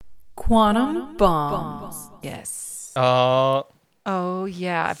Quantum bombs. Yes. Oh,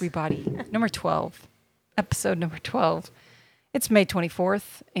 yeah, everybody. Number 12. Episode number 12. It's May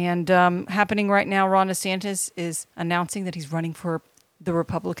 24th, and happening right now, Ron DeSantis is announcing that he's running for the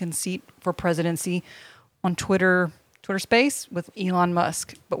Republican seat for presidency on Twitter Space with Elon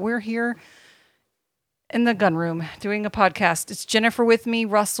Musk. But we're here in the gun room doing a podcast. It's Jennifer with me,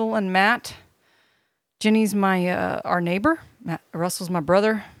 Russell, and Matt. Jenny's our neighbor. Russell's my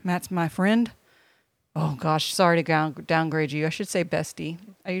brother. Matt's my friend. Oh, gosh, sorry to downgrade you. I should say bestie.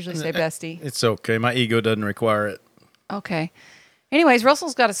 I usually say bestie. It's okay. My ego doesn't require it. Okay. Anyways,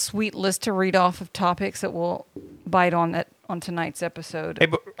 Russell's got a sweet list to read off of topics that we'll bite on tonight's episode. hey,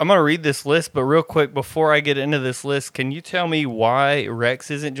 but I'm going to read this list, but real quick, before I get into this list, can you tell me why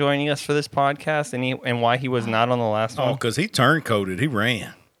Rex isn't joining us for this podcast and why he was not on the last one? Oh, because he turncoated. He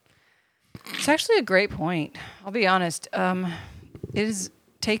ran. It's actually a great point. I'll be honest. It has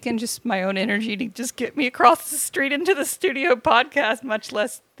taken just my own energy to just get me across the street into the studio podcast, much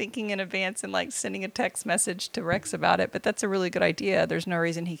less thinking in advance and like sending a text message to Rex about it. But that's a really good idea. There's no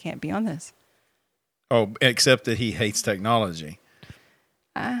reason he can't be on this. Oh, except that he hates technology.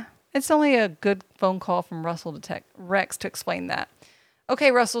 It's only a good phone call from Russell to Rex to explain that.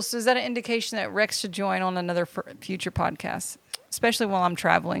 Okay, Russell, so is that an indication that Rex should join on another future podcast? Especially while I'm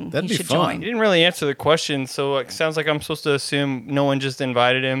traveling, That'd he be should fun. join. You didn't really answer the question, so it sounds like I'm supposed to assume no one just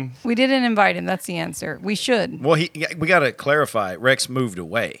invited him. We didn't invite him. That's the answer. We should. Well, we got to clarify. Rex moved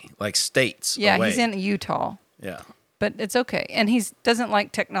away, like states Yeah, away. he's in Utah. Yeah. But it's okay. And he doesn't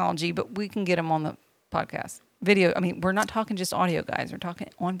like technology, but we can get him on the podcast. Video. I mean, we're not talking just audio, guys. We're talking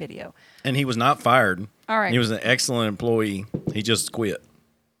on video. And he was not fired. All right. He was an excellent employee. He just quit.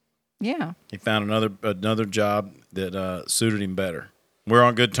 Yeah. He found another job that suited him better. We're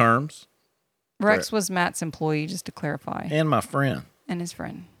on good terms. Rex was Matt's employee, just to clarify. And my friend. And his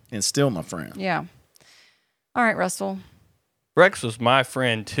friend. And still my friend. Yeah. All right, Russell. Rex was my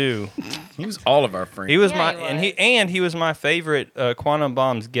friend too. He was all of our friends. He was Yeah, he was my favorite Quantum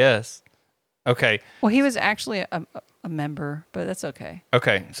Bombs guest. Okay. Well, he was actually a member, but that's okay.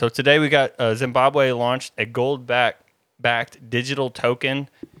 Okay. So today we got Zimbabwe launched a gold-backed digital token.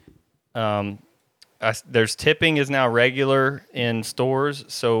 There's tipping is now regular in stores.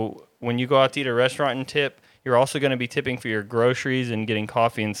 So when you go out to eat at a restaurant and tip, you're also going to be tipping for your groceries and getting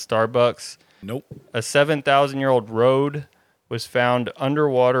coffee in Starbucks. Nope. A 7,000-year-old road was found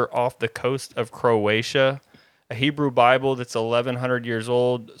underwater off the coast of Croatia. A Hebrew Bible that's 1,100 years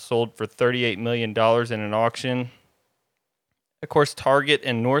old sold for $38 million in an auction. Of course, Target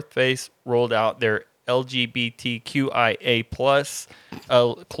and North Face rolled out their LGBTQIA+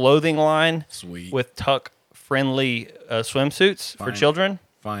 clothing line. Sweet. With tuck-friendly swimsuits for children.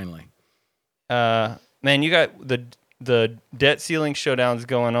 Finally. Man, you got the debt ceiling showdowns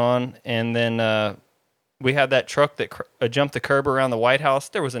going on, and then we had that truck that jumped the curb around the White House.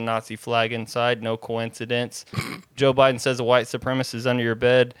 There was a Nazi flag inside, no coincidence. Joe Biden says a white supremacist is under your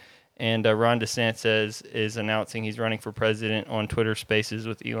bed, and Ron DeSantis is announcing he's running for president on Twitter Spaces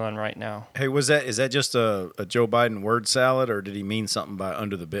with Elon right now. Hey, is that just a Joe Biden word salad, or did he mean something by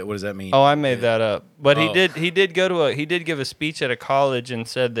under the bed? What does that mean? Oh, I made that up. But he did give a speech at a college and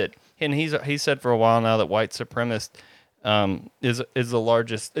said that, and he said for a while now that white supremacist is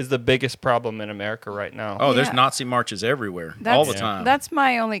the biggest problem in America right now. Oh, there's Nazi marches everywhere, all the time. That's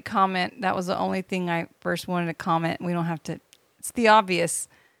my only comment. That was the only thing I first wanted to comment. We don't have to. It's the obvious.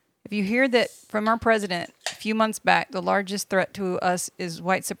 If you hear that from our president a few months back, the largest threat to us is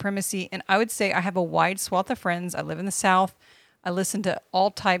white supremacy. And I would say I have a wide swath of friends. I live in the South. I listen to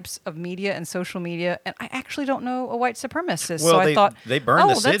all types of media and social media, and I actually don't know a white supremacist. Well, so I thought they burned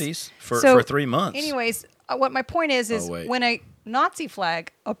the cities for 3 months. Anyways, what my point is when a Nazi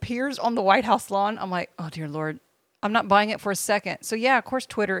flag appears on the White House lawn, I'm like, oh dear Lord, I'm not buying it for a second. So yeah, of course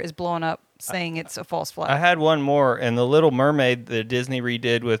Twitter is blowing up saying it's a false flag. I had one more, and The Little Mermaid that Disney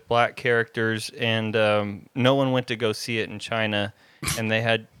redid with black characters, and no one went to go see it in China, and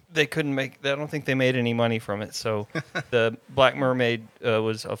they couldn't make. I don't think they made any money from it, so the Black Mermaid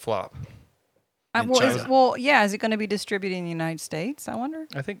was a flop. Is it going to be distributed in the United States? I wonder.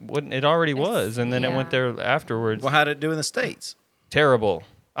 I think it already was, and then it went there afterwards. Well, how did it do in the States? Terrible.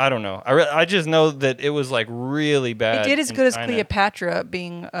 I don't know. I just know that it was like really bad. It did as good as Cleopatra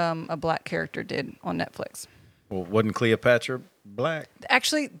being a black character did on Netflix. Well, wasn't Cleopatra black?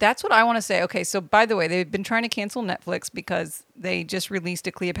 Actually, that's what I want to say. Okay, so by the way, they've been trying to cancel Netflix because they just released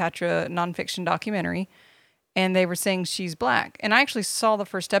a Cleopatra nonfiction documentary, and they were saying she's black. And I actually saw the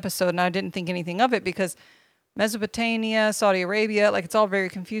first episode, and I didn't think anything of it because Mesopotamia, Saudi Arabia, like it's all very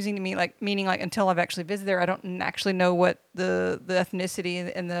confusing to me, like meaning like until I've actually visited there, I don't actually know what the ethnicity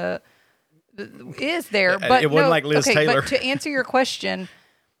and the is there. But it wasn't no, like Liz okay, Taylor. But to answer your question,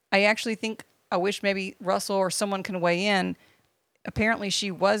 I actually think I wish maybe Russell or someone can weigh in. Apparently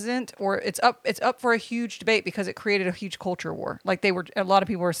she wasn't, or it's up for a huge debate because it created a huge culture war. Like a lot of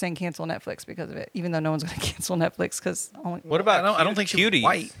people were saying cancel Netflix because of it, even though no one's going to cancel Netflix because only. What about I don't think she's Cuties?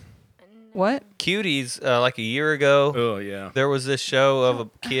 white. What? Cuties, like a year ago, Oh yeah. there was this show of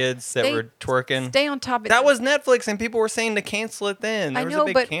kids that were twerking. Stay on top of That was Netflix, and people were saying to cancel it then. There I was know, a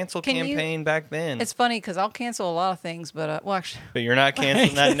big but cancel can you- campaign back then. It's funny because I'll cancel a lot of things, but well, actually, But you're not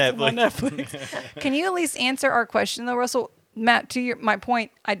canceling that Netflix. can you at least answer our question though, Russell? Matt, to my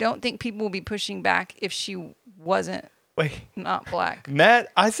point, I don't think people will be pushing back if she wasn't Wait, not black. Matt,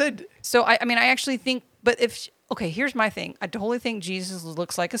 I said So I mean, I actually think, but okay, here's my thing. I totally think Jesus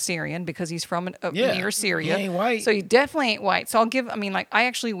looks like a Syrian because he's from near Syria. He ain't white. So he definitely ain't white. So I mean, like, I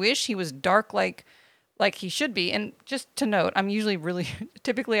actually wish he was dark like he should be. And just to note, I'm usually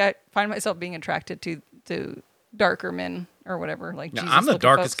typically I find myself being attracted to darker men or whatever. Like Now, Jesus I'm the looking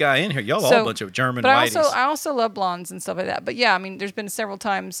darkest folks. guy in here. Y'all all a bunch of German But whiteys. I also love blondes and stuff like that. But yeah, I mean, there's been several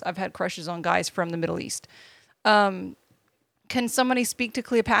times I've had crushes on guys from the Middle East. Can somebody speak to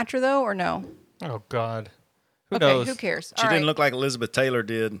Cleopatra though, or no? oh God. Who Okay, knows? who cares? She All didn't right. look like Elizabeth Taylor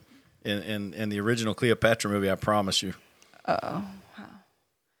did in the original Cleopatra movie. I promise you.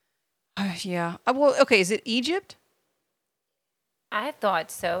 Yeah. Well, okay. Is it Egypt? I thought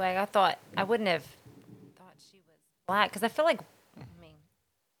so. Like, I thought I wouldn't have thought she was black because I feel like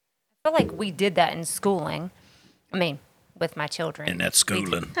we did that in schooling. I mean, with my children. In that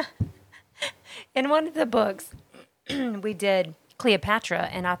schooling. In one of the books, we did Cleopatra,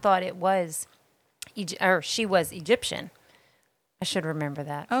 and I thought it was, she was Egyptian. I should remember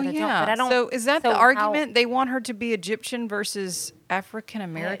that. Oh, but yeah. I don't. So is that so the how- argument? They want her to be Egyptian versus African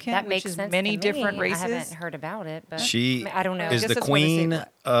American, That which makes is sense. many to me. different races. I haven't heard about it, but She I don't know. is guess the that's why they say queen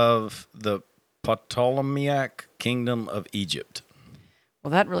black. of the Ptolemaic kingdom of Egypt. Well,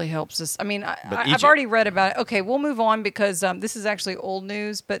 that really helps us. I mean, But I've Egypt- already read about it. Okay, we'll move on because this is actually old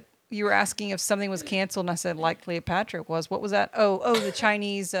news. But you were asking if something was canceled, and I said like Cleopatra was. What was that? Oh, the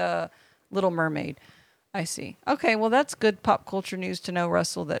Chinese Little Mermaid. I see. Okay, well, that's good pop culture news to know,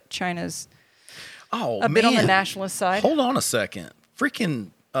 Russell, that China's Oh, a bit on the man. nationalist side. Hold on a second.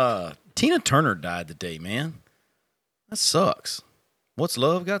 Freaking Tina Turner died today, man. That sucks. What's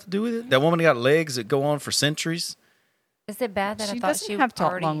love got to do with it? That woman got legs that go on for centuries. Is it bad that She I thought doesn't she have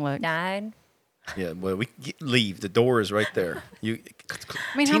already long legs. died? Yeah, well, leave. The door is right there. I mean,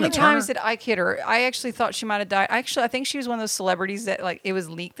 how Tina many times Turner? did I kid her? I actually thought she might have died. Actually, I think she was one of those celebrities that like it was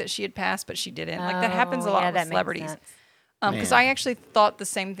leaked that she had passed, but she didn't. Like that happens a Oh, lot yeah, with that makes celebrities. sense. Because Man. I actually thought the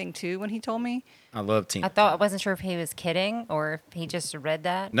same thing too when he told me. I love Tina. I wasn't sure if he was kidding or if he just read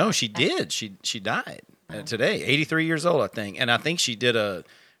that. No, she did. She died today, 83 years old, I think. And I think she did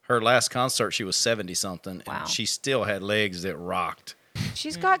her last concert. She was 70 something, Wow. and she still had legs that rocked.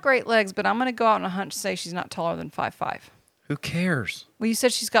 She's got great legs, but I'm going to go out on a hunch and say she's not taller than 5'5". Who cares? Well, you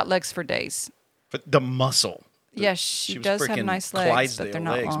said she's got legs for days. But the muscle. Yes, she was does have freaking nice legs, but Clydesdale they're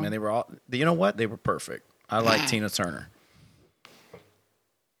not legs, long. man. They were all. You know what? They were perfect. I like Tina Turner.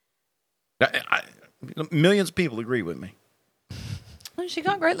 Millions of people agree with me. Well, she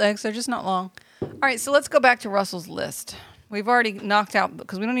got great legs. They're just not long. All right, so let's go back to Russell's list. We've already knocked out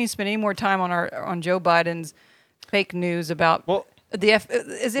because we don't need to spend any more time on Joe Biden's fake news about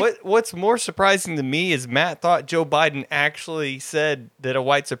is it What's more surprising to me is Matt thought Joe Biden actually said that a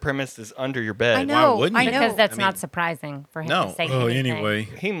white supremacist is under your bed. I know. wouldn't I you? know. Because that's I mean, not surprising for him No. to say Oh, anything. anyway.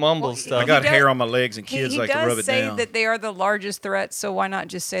 He mumbles Well, stuff. I got He hair does- on my legs, and kids he like to does rub it say down. that they are the largest threat, so why not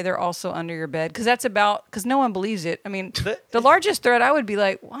just say they're also under your bed? Because no one believes it. I mean, the largest threat, I would be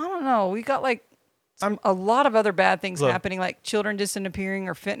like, well, I don't know. We got like a lot of other bad things Look. happening, like children disappearing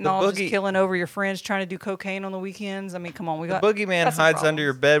or fentanyl just boogie- killing over your friends trying to do cocaine on the weekends. I mean, come on, we The got boogeyman got some hides under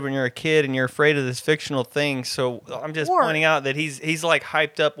your problems. bed when you're a kid and you're afraid of this fictional thing. So I'm just Or- pointing out that he's like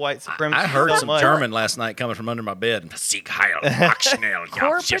hyped up white supremacy. I heard so some much. German last night coming from under my bed. Sieg Heil, mach schnell,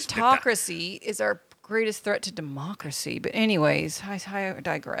 ja, just bitte. Corporatocracy is our greatest threat to democracy. But anyways, I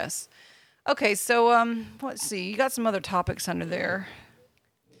digress. Okay, so let's see. You got some other topics under there.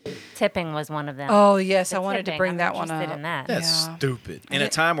 Tipping was one of them. Oh yes, The I wanted to tipping. bring I'm that one interested up. in that. That's Yeah. stupid. In And a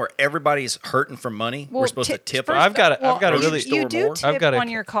it- time where everybody's hurting for money, Well, we're supposed to tip first- them. I've got a grocery really You store do more. tip I've got a- on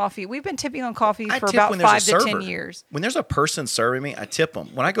your coffee. We've been tipping on coffee I for tip about when there's 5 a to server. 10 years. When there's a person serving me, I tip them.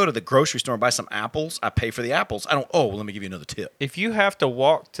 When I go to the grocery store and buy some apples, I pay for the apples. I don't. Oh, well, let me give you another tip. If you have to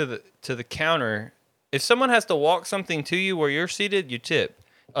walk to the counter, if someone has to walk something to you where you're seated, you tip.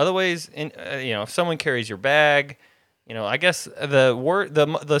 Otherwise, if someone carries your bag, I guess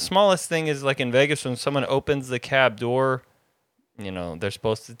the smallest thing is like in Vegas when someone opens the cab door they're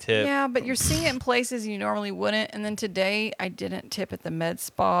supposed to tip. Yeah, but you're seeing it in places you normally wouldn't. And then today, I didn't tip at the med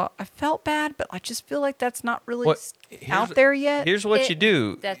spa. I felt bad, but I just feel like that's not really out there yet. Here's what you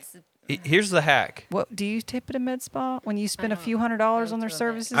do. Here's the hack. What do you tip at a med spa when you spend a few $100s on their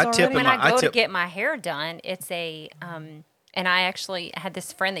services I tip already? When I go to get my hair done, it's and I actually had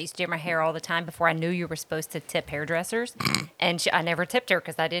this friend that used to do my hair all the time before I knew you were supposed to tip hairdressers. And I never tipped her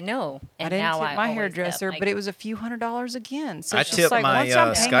because I didn't know. And I didn't now tip my always hairdresser, tip, but it was a few $100s again. So I it's just tip like, my once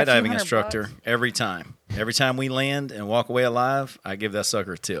I'm paying a few skydiving $100 instructor every time. Every time we land and walk away alive, I give that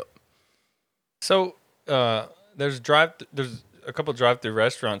sucker a tip. So there's a couple drive-through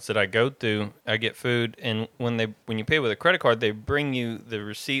restaurants that I go to. I get food, and when you pay with a credit card, they bring you the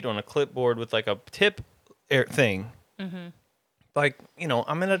receipt on a clipboard with like a tip thing. Mm-hmm. Like,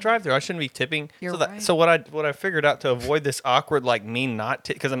 I'm in a drive-through. I shouldn't be tipping. You're right. So what I figured out to avoid this awkward, like me not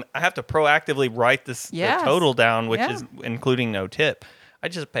tip, because I have to proactively write the total down, which is including no tip. I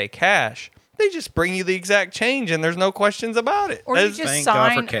just pay cash. They just bring you the exact change, and there's no questions about it. Or you just Thank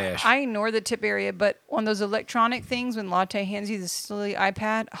God sign. for cash. I ignore the tip area, but on those electronic things, when Latte hands you the silly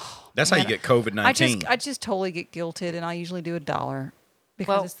iPad, That's how you get COVID-19. I just totally get guilted, and I usually do $1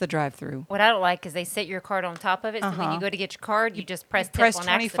 because it's the drive-through. What I don't like is they set your card on top of it. So when you go to get your card, you just press tip Press on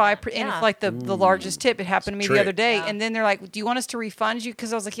 25, accident. and it's like the largest tip. It happened to me the trick. other day, Yeah. and then they're like, "Do you want us to refund you?"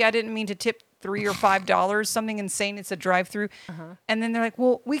 Because I was like, "Yeah, I didn't mean to tip $3 or $5, something insane. It's a drive-through." And then they're like,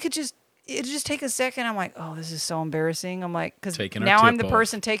 "Well, we could just." It'd just take a second. I'm like, oh, this is so embarrassing. I'm like, because Taking our now I'm tip the off.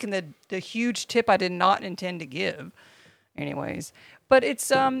 person taking the huge tip I did not intend to give. Anyways, but it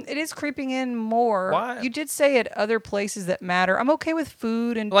is creeping in more. Why? You did say at other places that matter. I'm okay with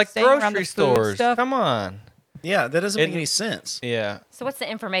food and Like staying around the grocery food stores. stuff. Come on. Yeah, that doesn't make It- any sense. Yeah. So what's the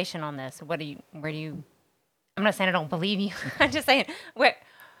information on this? Where do you? I'm not saying I don't believe you. I'm just saying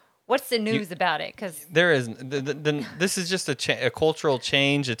what's the news about it? Because There is. This is just a cultural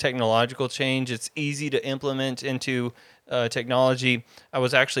change, a technological change. It's easy to implement into technology. I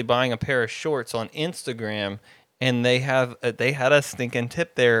was actually buying a pair of shorts on Instagram, and they had a stinking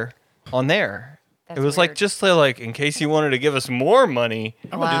tip there on there. That's it was weird. like just to, like, in case you wanted to give us more money.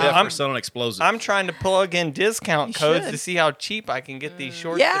 I'm going to do that I'm- for selling explosives. I'm trying to plug in discount You codes should. to see how cheap I can get these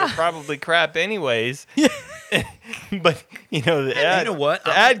shorts Yeah. that are probably crap anyways. But the ad, know what?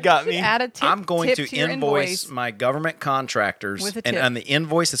 The ad got me. Add a tip. I'm going tip to your invoice my government contractors, With a and tip. on the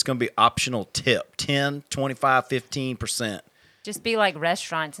invoice, it's going to be optional tip, 10, 25, 15%. just be like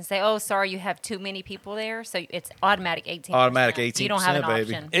restaurants and say, "Oh, sorry, you have too many people there," so it's automatic 18%. Automatic You don't have an 18%,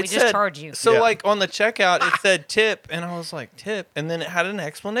 baby. option. It we said- just charge you. So, Yeah. like, on the checkout, it said tip, and I was like, tip, and then it had an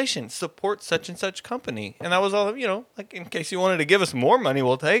explanation, support such and such company. And that was all, like, in case you wanted to give us more money,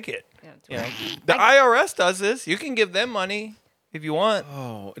 we'll take it. Yeah, it's The IRS does this. You can give them money if you want.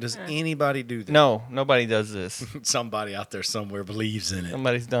 Oh, does anybody do that? No, nobody does this. Somebody out there somewhere believes in it.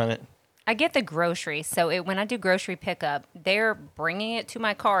 Nobody's done it. I get the groceries. So when I do grocery pickup, they're bringing it to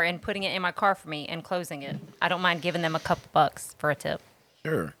my car and putting it in my car for me and closing it. I don't mind giving them a couple bucks for a tip.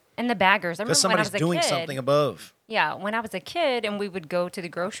 Sure. And the baggers. I Because remember when I somebody's was a doing kid. something above. Yeah, when I was a kid and we would go to the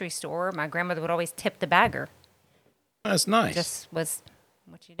grocery store, my grandmother would always tip the bagger. That's nice. Just was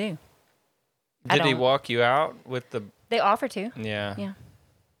what you do. I Did he don't- walk you out with the? They offer to. Yeah. Yeah,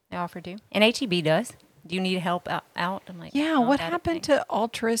 they offer to. And HEB does. Do you need help out? I'm like, Yeah, "No, what got it, happened thanks." to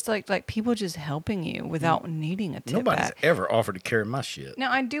altruistic, like people just helping you without needing a tip Nobody's back? ever offered to carry my shit.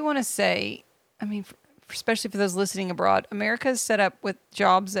 Now, I do want to say, I mean, especially for those listening abroad, America is set up with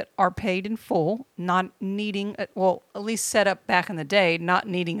jobs that are paid in full, not needing, well, at least set up back in the day, not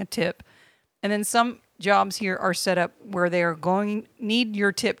needing a tip. And then some jobs here are set up where they are need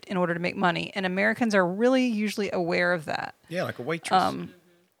your tip in order to make money. And Americans are really usually aware of that. Yeah, like a waitress.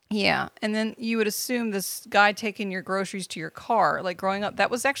 Yeah. And then you would assume this guy taking your groceries to your car, like growing up, that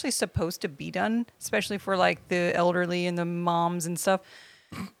was actually supposed to be done, especially for like the elderly and the moms and stuff.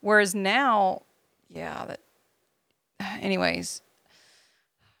 Whereas now, anyways,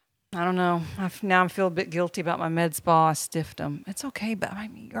 I don't know. Now I feel a bit guilty about my med spa. I stiffed them. It's okay, but I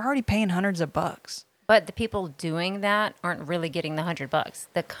mean, you're already paying hundreds of bucks. But the people doing that aren't really getting the $100.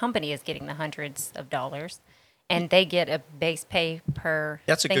 The company is getting the hundreds of dollars, and they get a base pay per.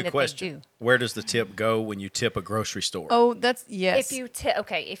 That's a thing good that question. They do. Where does the tip go when you tip a grocery store? Oh, that's, yes. If you tip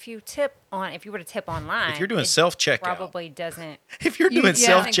if you were to tip online, If you're doing it self-checkout. probably doesn't. If you're You- doing yeah,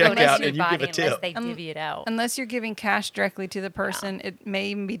 self-checkout unless and you give a unless tip. they divvy it out. Unless you're giving cash directly to the person, it may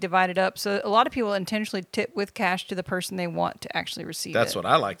even be divided up. So a lot of people intentionally tip with cash to the person they want to actually receive That's it. what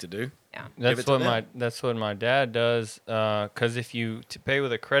I like to do. Yeah. Give it to them. That's what my dad does. Because if you pay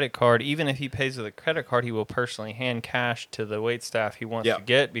with a credit card, even if he pays with a credit card, he will personally hand cash to the wait staff he wants Yeah. to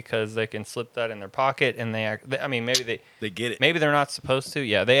get because they can slip that in their pocket, and I mean, maybe They get it. maybe they're not supposed to.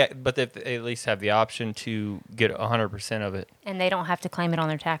 Yeah, but they at least have the option to get 100% of it. And they don't have to claim it on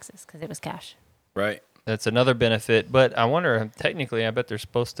their taxes because it was cash. Right. That's another benefit. But I wonder, technically, I bet they're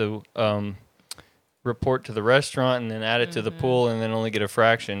supposed to report to the restaurant and then add it to the pool and then only get a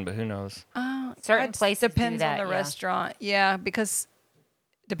fraction. But who knows? Certain places depends do that, on the yeah. restaurant. Yeah, because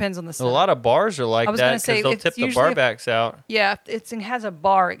it depends on the A setup. lot of bars are like I was that gonna because say, they'll it's tip the usually barbacks out. Yeah, if it has a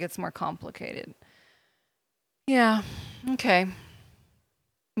bar, it gets more complicated. Yeah. Okay.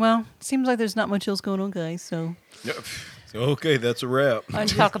 Well, seems like there's not much else going on, guys. So Yep. Okay, that's a wrap. I'm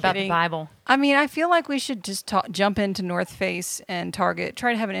just Talk about the kidding. Bible. I mean, I feel like we should just jump into North Face and Target.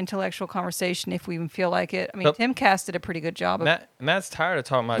 Try to have an intellectual conversation if we even feel like it. I mean, Nope. Tim Cass did a pretty good job. Matt's tired of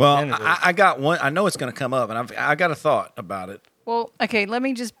talking about Well, genitals. I got one. I know it's going to come up, and I got a thought about it. Well, okay, let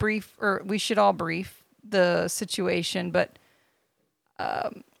me just we should all brief the situation. But,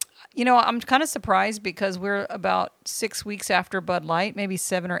 I'm kind of surprised because we're about 6 weeks after Bud Light, maybe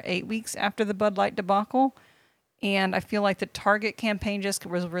 7 or 8 weeks after the Bud Light debacle. And I feel like the Target campaign just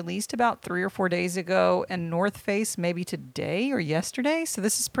was released about 3 or 4 days ago, and North Face maybe today or yesterday. So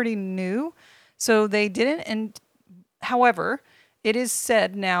this is pretty new. So they didn't. And however, it is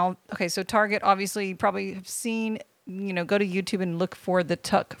said now. Okay, so Target obviously you probably have seen. Go to YouTube and look for the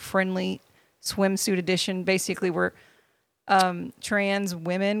tuck friendly swimsuit edition. Basically, where trans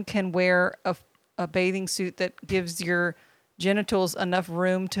women can wear a bathing suit that gives your genitals enough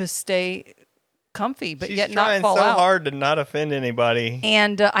room to stay comfy, but She's yet not trying fall so out. hard to not offend anybody.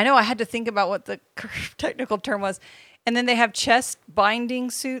 And I know I had to think about what the technical term was. And then they have chest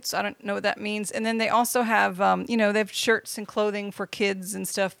binding suits. I don't know what that means. And then they also have, they have shirts and clothing for kids and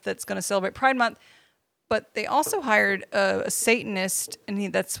stuff that's going to celebrate Pride Month. But they also hired a Satanist,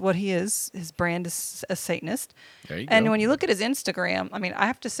 and that's what he is. His brand is a Satanist. There you And go. when you look at his Instagram, I mean, I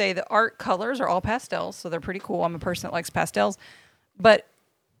have to say the art colors are all pastels, so they're pretty cool. I'm a person that likes pastels. But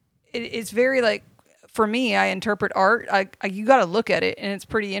it's very for me, I interpret art. You got to look at it, and it's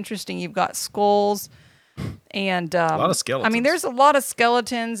pretty interesting. You've got skulls and a lot of skeletons. I mean, there's a lot of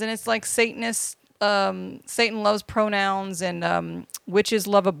skeletons, and it's like Satanist. Satan loves pronouns, and witches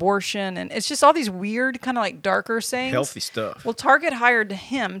love abortion, and it's just all these weird kind of like darker sayings. Healthy stuff. Well, Target hired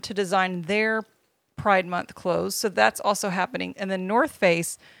him to design their Pride Month clothes, so that's also happening. And then North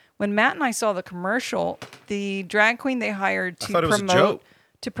Face, when Matt and I saw the commercial, the drag queen they hired I thought it was a joke.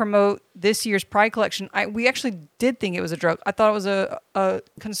 to promote this year's Pride collection, we actually did think it was a joke. I thought it was a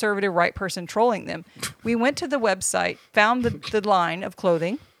conservative right person trolling them. We went to the website, found the line of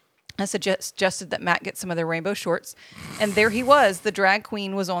clothing. I suggested that Matt get some of their rainbow shorts, and there he was. The drag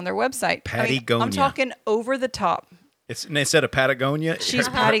queen was on their website. Patagonia. I'm talking over the top. It's instead of Patagonia. She's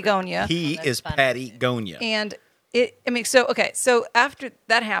Patagonia. He is funny. Patagonia. And so after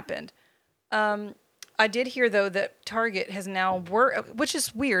that happened, I did hear though that Target has now which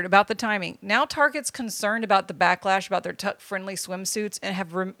is weird about the timing. Now Target's concerned about the backlash about their tuck-friendly swimsuits and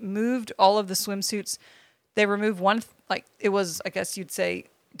have removed all of the swimsuits. They removed one, it was, I guess you'd say,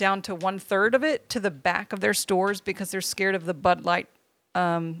 down to 1/3 of it to the back of their stores because they're scared of the Bud Light.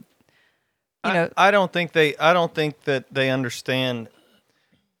 I don't think that they understand.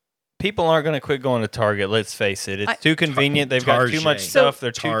 People aren't going to quit going to Target. Let's face it; it's too convenient. They've got too much Target. stuff.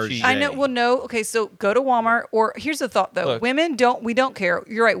 They're too Target. cheap. I know. Well, no. Okay, so go to Walmart. Or here's the thought, though: Look. women don't care.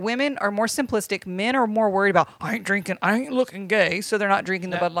 You're right. Women are more simplistic. Men are more worried about I ain't drinking, I ain't looking gay, so they're not drinking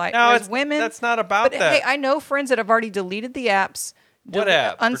the Bud Light. No, Whereas women, that's not about but, that. Hey, I know friends that have already deleted the apps. What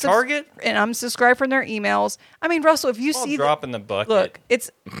app? For Target? And unsubscribe from their emails. I mean, Russell, if you I'll see drop in the bucket. Look,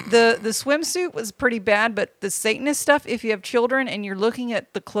 it's the swimsuit was pretty bad, but the Satanist stuff, if you have children and you're looking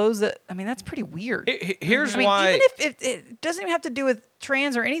at the clothes that's pretty weird. Here's I mean, why. even if it doesn't even have to do with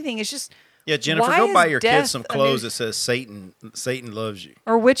trans or anything, it's just Yeah, Jennifer, why go is buy your death kids some a clothes new- that says Satan loves you.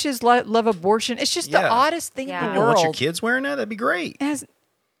 or witches love abortion. It's just the Yeah. oddest thing Yeah. in You the don't want your world. kids wearing that? That'd be great. It has-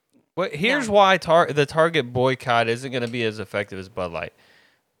 Here's why the Target boycott isn't going to be as effective as Bud Light.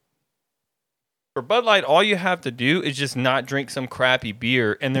 For Bud Light, all you have to do is just not drink some crappy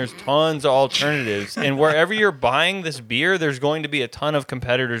beer, and there's tons of alternatives. And wherever you're buying this beer, there's going to be a ton of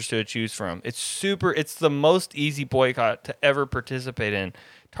competitors to choose from. It's the most easy boycott to ever participate in.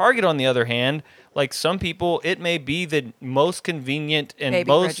 Target, on the other hand, like some people, it may be the most convenient and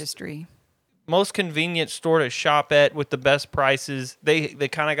baby registry. most convenient store to shop at with the best prices. They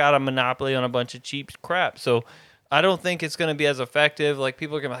kind of got a monopoly on a bunch of cheap crap. So I don't think it's going to be as effective. Like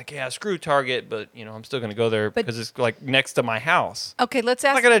people are going to be like, yeah, screw Target, but I'm still going to go there because it's like next to my house. Okay, let's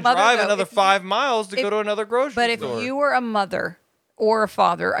ask. I'm not going the to mother, drive though. another If you- 5 miles to go to another grocery But if store. you were a mother or a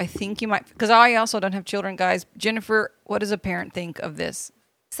father, I think you might, because I also don't have children, guys. Jennifer, what does a parent think of this?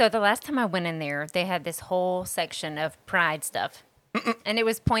 So the last time I went in there, they had this whole section of pride stuff. And it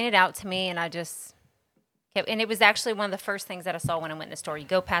was pointed out to me, and I just kept, and it was actually one of the first things that I saw when I went in the store. You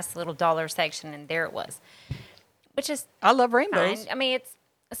go past the little dollar section, and there it was, which is I love rainbows. fine. I mean,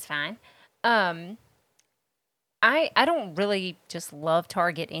 it's fine. I don't really just love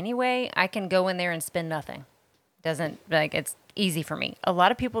Target anyway. I can go in there and spend nothing. It's easy for me. A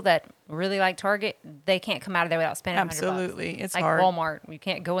lot of people that really like Target, they can't come out of there without spending $100. Absolutely. It's like hard. Walmart. You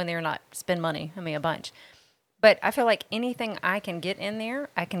can't go in there and not spend money. I mean, a bunch. But I feel like anything I can get in there,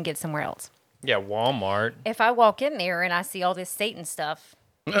 I can get somewhere else. Yeah, Walmart. If I walk in there and I see all this Satan stuff,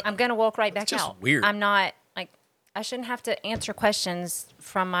 I'm going to walk right back just out. weird. I'm not, like, I shouldn't have to answer questions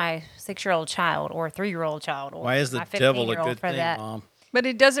from my 6-year-old child or 3-year-old child. Or Why is the my devil a 15-year-old good for thing, that. Mom? But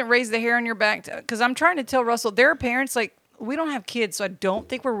it doesn't raise the hair on your back. Because I'm trying to tell Russell, there are parents, like, we don't have kids, so I don't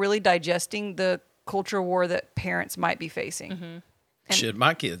think we're really digesting the culture war that parents might be facing. Mm-hmm. Shit,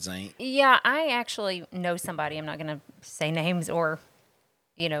 my kids ain't. Yeah, I actually know somebody. I'm not going to say names or,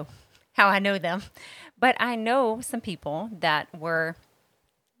 how I know them. But I know some people that were,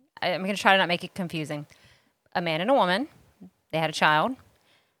 I'm going to try to not make it confusing. A man and a woman, they had a child.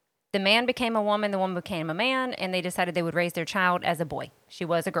 The man became a woman, the woman became a man, and they decided they would raise their child as a boy. She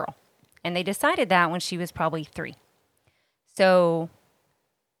was a girl. And they decided that when she was probably 3. So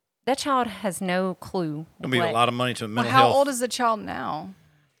that child has no clue. It'll be a lot of money to mental How health. old is the child now?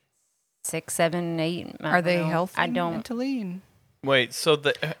 6, 7, 8. I Are they don't know. healthy I don't. mentally? Wait, so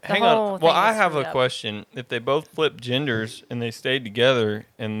hang whole on. Well, thing I is have screwed a up. question. If they both flipped genders and they stayed together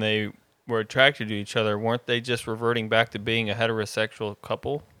and they were attracted to each other, weren't they just reverting back to being a heterosexual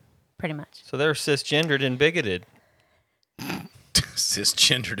couple? Pretty much. So they're cisgendered and bigoted.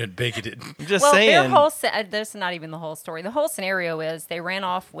 Cisgendered and bigoted. I'm just Well, saying. their whole this is not even the whole story. The whole scenario is they ran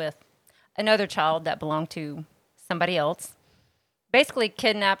off with another child that belonged to somebody else. Basically,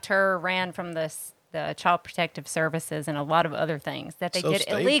 kidnapped her, ran from the Child Protective Services, and a lot of other things that they So did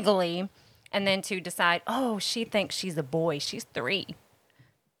stable. illegally, and then to decide, oh, she thinks she's a boy. She's 3,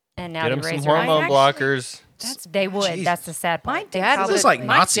 and now Get they them some raise her. hormone blockers. They would. Jesus. That's the sad part. My They dad probably- This is like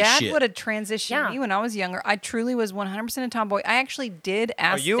my Nazi dad shit. would have transitioned Yeah. me when I was younger. I truly was 100% a tomboy. I actually did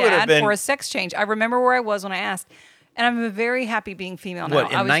ask you would have Dad been- for a sex change. I remember where I was when I asked, and I'm very happy being female now. What,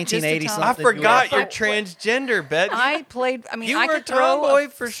 I in was just a 1980 tom- I something? forgot You you're were- transgender, Bet. I played. I mean, You I were could a throw tomboy a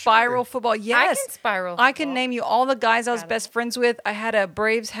for spiral sure. football. Yes, can spiral I can football. name you all the guys I was Got it. best friends with. I had a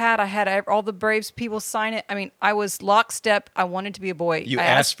Braves hat. I had all the Braves people sign it. I mean, I was lockstep. I wanted to be a boy. You I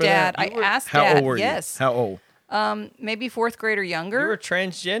asked for Dad. that? I asked How Dad. old were you? Yes, How old? maybe 4th grade or younger. You were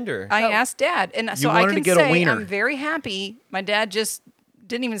transgender. I asked Dad, and so I wanted to can get a say wiener. I'm very happy. My dad just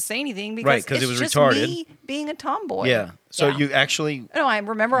didn't even say anything because Right, 'cause it's it was just retarded. me being a tomboy. Yeah. So Yeah. you actually No, I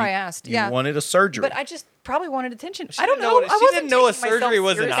remember I asked. you yeah, wanted a surgery. but I just probably wanted attention. She I don't didn't know. know- I she wasn't didn't know a taking myself surgery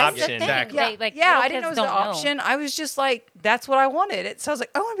was an seriously. option. That's the thing. Exactly. Yeah, Like, yeah, little I didn't know it kids was an don't know. option. I was just like, that's what I wanted. It sounds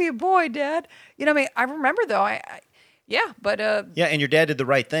like I want to be a boy, Dad. You know, what I mean, I remember though. Yeah, but yeah, and your dad did the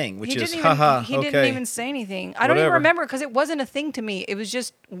right thing, which he is didn't even haha. he Okay. didn't even say anything. I don't even Whatever. remember because it wasn't a thing to me. It was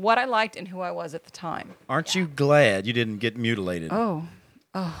just what I liked and who I was at the time. Aren't you glad you didn't get mutilated? Oh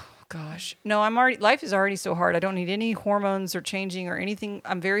gosh. No, I'm already. Life is already so hard. I don't need any hormones or changing or anything.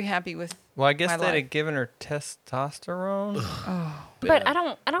 I'm very happy with. Well, I guess my they'd life. have given her testosterone. But I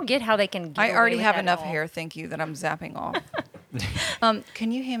don't get how they can. Get I away already with have that enough at all. hair. Thank you that I'm zapping off.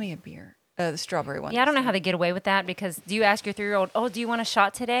 Can you hand me a beer? The strawberry one. Yeah, I don't know how they get away with that because do you ask your 3-year-old, oh, do you want a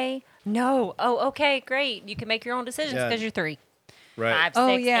shot today? No. Oh, okay, great. You can make your own decisions Yeah. because you're 3. Right. 5,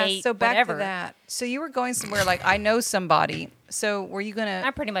 Oh 6, yeah. 8, So back whatever. to that. So you were going somewhere like I know somebody. So were you gonna?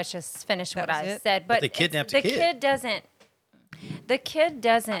 I pretty much just finished That what was I it? said, But but they it's- kidnapped a the kid. kid doesn't. The kid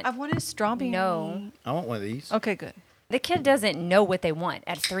doesn't. I wanted a strawberry. No. I want one of these. Okay, good. The kid doesn't know what they want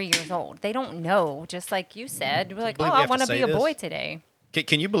at 3 years old. They don't know. Just like you said, we're like, oh, believe we I have to want to say be a this? boy today.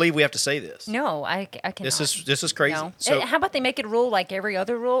 Can you believe we have to say this? No, I cannot. This is crazy. No. So How about they make it a rule like every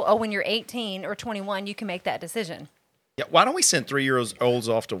other rule? Oh, when you're 18 or 21, you can make that decision. yeah, why don't we send 3-year-olds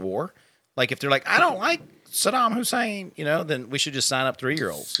off to war? Like if they're like, I don't like Saddam Hussein, then we should just sign up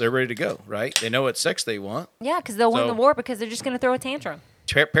 3-year-olds. They're ready to go, right? They know what sex they want. Yeah, because they'll win So- the war because they're just going to throw a tantrum.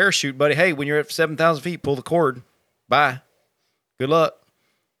 Parachute, buddy. Hey, when you're at 7,000 feet, pull the cord. Bye. Good luck.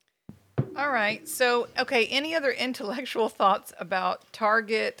 All right. So okay. Any other intellectual thoughts about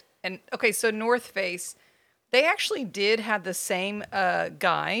Target and okay? So North Face, they actually did have the same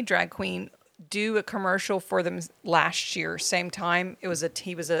guy, drag queen, do a commercial for them last year. Same time. He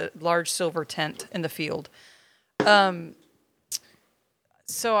was a large silver tent in the field.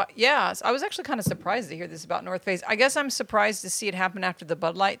 So yeah, I was actually kind of surprised to hear this about North Face. I guess I'm surprised to see it happen after the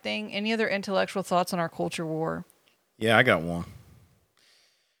Bud Light thing. Any other intellectual thoughts on our culture war? Yeah, I got one.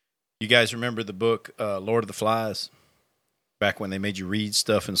 You guys remember the book Lord of the Flies? Back when they made you read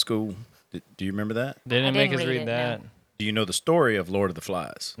stuff in school. Do you remember that? They didn't I make didn't us read read it, that. no. Do you know the story of Lord of the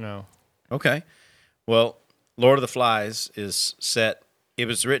Flies? No. Okay. Well, Lord of the Flies is set. It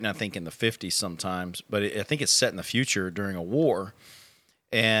was written, I think, in the 50s sometimes, but I think it's set in the future during a war.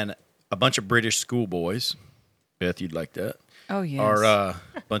 And a bunch of British schoolboys, Beth, you'd like that, Oh, yes. are a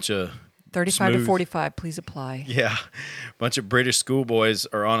bunch of 35 smooth- to 45, please apply. Yeah. A bunch of British schoolboys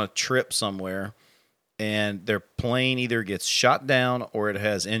are on a trip somewhere, and their plane either gets shot down or it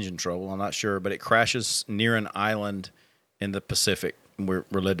has engine trouble. I'm not sure, but it crashes near an island in the Pacific, we're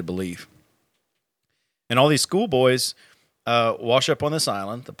led to believe. And all these schoolboys wash up on this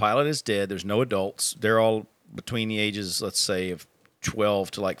island. The pilot is dead. There's no adults. They're all between the ages, let's say, of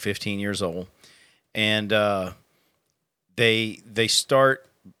 12 to like 15 years old. And they start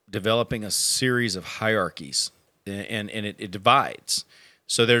developing a series of hierarchies, and it divides.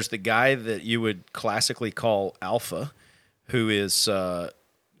 So there's the guy that you would classically call alpha, who is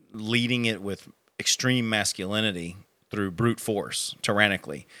leading it with extreme masculinity through brute force,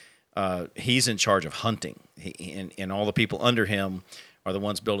 tyrannically. He's in charge of hunting, and all the people under him are the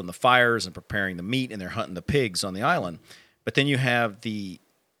ones building the fires and preparing the meat, and they're hunting the pigs on the island. But then you have the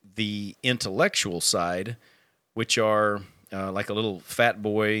intellectual side, which are like a little fat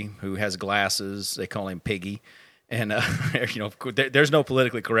boy who has glasses. They call him Piggy. And, there's no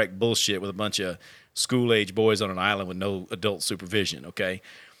politically correct bullshit with a bunch of school-age boys on an island with no adult supervision, okay?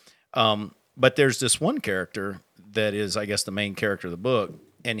 But there's this one character that is, I guess, the main character of the book,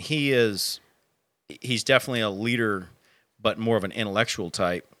 and he's definitely a leader, but more of an intellectual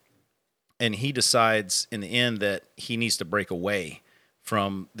type. And he decides in the end that he needs to break away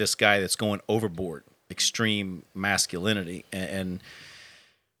from this guy that's going overboard, extreme masculinity. And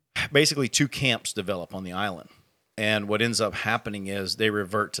basically two camps develop on the island. And what ends up happening is they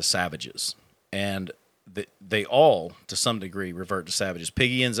revert to savages. And they all, to some degree, revert to savages.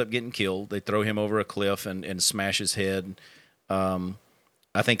 Piggy ends up getting killed. They throw him over a cliff and smash his head.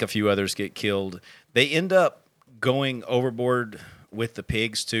 I think a few others get killed. They end up going overboard with the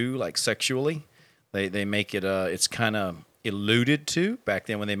pigs, too, like sexually. They make it, it's kind of alluded to. Back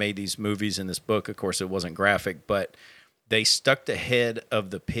then when they made these movies in this book, of course, it wasn't graphic, but they stuck the head of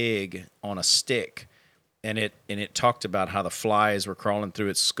the pig on a stick. And it talked about how the flies were crawling through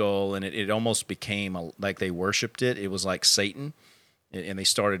its skull, and it almost became like they worshipped it. It was like Satan, and they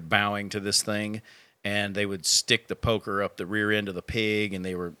started bowing to this thing, and they would stick the poker up the rear end of the pig, and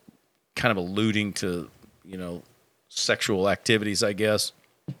they were kind of alluding to, sexual activities, I guess.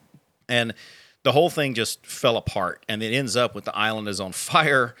 And the whole thing just fell apart, and it ends up with the island is on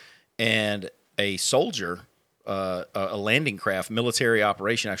fire, and a soldier, a landing craft, military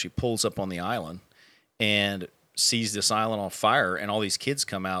operation actually pulls up on the island and sees this island on fire, and all these kids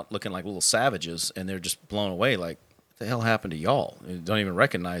come out looking like little savages, and they're just blown away like, what the hell happened to y'all? They don't even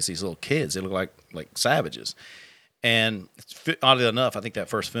recognize these little kids. They look like savages. And oddly enough, I think that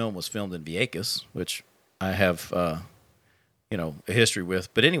first film was filmed in Vieques, which I have, a history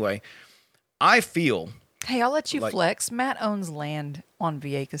with. But anyway, I feel... Hey, I'll let you flex. Matt owns land on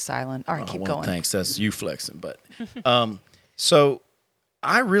Vieques Island. All right, keep going. Thanks. That's you flexing. But so...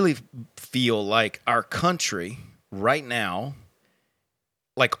 I really feel like our country right now,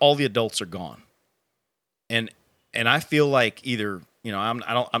 like all the adults are gone, and I feel like either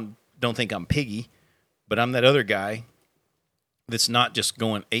I don't think I'm Piggy, but I'm that other guy that's not just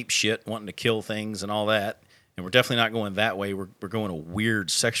going ape shit, wanting to kill things and all that, and we're definitely not going that way. We're going a weird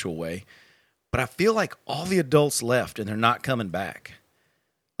sexual way, but I feel like all the adults left and they're not coming back.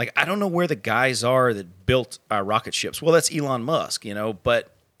 Like, I don't know where the guys are that built our rocket ships. Well, that's Elon Musk,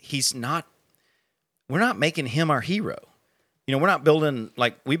 but he's not, we're not making him our hero. We're not building,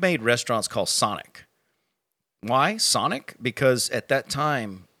 like, we made restaurants called Sonic. Why Sonic? Because at that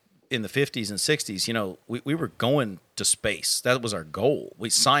time in the 50s and 60s, we were going to space. That was our goal.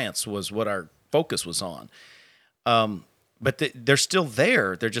 Science was what our focus was on. But they're still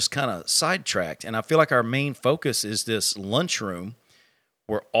there. They're just kind of sidetracked. And I feel like our main focus is this lunchroom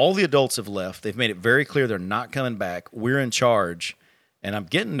where all the adults have left. They've made it very clear they're not coming back. We're in charge. And I'm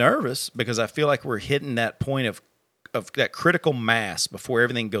getting nervous because I feel like we're hitting that point of that critical mass before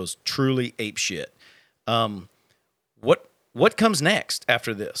everything goes truly apeshit. What comes next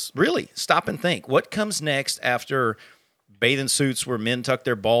after this? Really, stop and think. What comes next after bathing suits where men tuck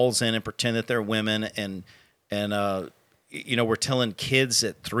their balls in and pretend that they're women, and we're telling kids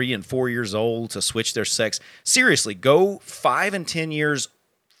at 3 and 4 years old to switch their sex? Seriously, go 5 and 10 years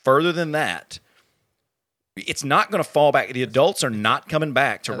further than that. It's not going to fall back. The adults are not coming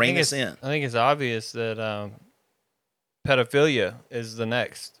back to rein us in. I think it's obvious that pedophilia is the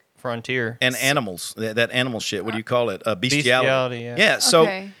next frontier. And animals, that animal shit. What do you call it? Bestiality. Bestiality, yeah. Yeah. So,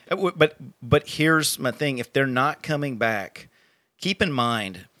 Okay. but here's my thing: if they're not coming back, keep in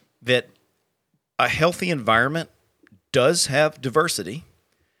mind that a healthy environment does have diversity,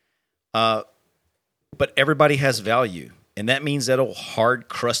 but everybody has value, and that means that old hard,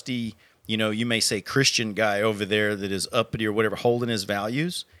 crusty, you may say Christian guy over there that is uppity or whatever, holding his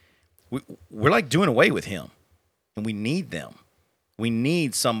values. We're like doing away with him, and we need them. We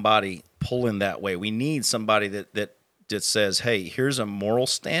need somebody pulling that way. We need somebody that says, hey, here's a moral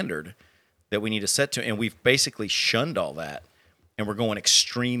standard that we need to set to. And we've basically shunned all that, and we're going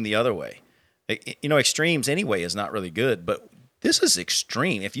extreme the other way. Extremes anyway is not really good, but this is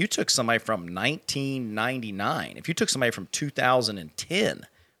extreme. If you took somebody from 1999, if you took somebody from 2010,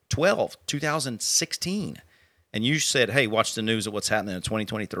 12, 2016, and you said, hey, watch the news of what's happening in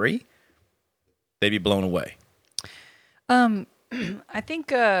 2023, they'd be blown away. I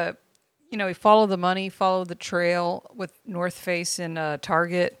think, we follow the money, follow the trail with North Face and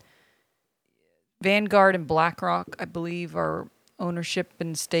Target. Vanguard and Blackrock, I believe, are ownership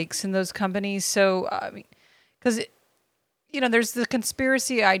and stakes in those companies. So, because, there's the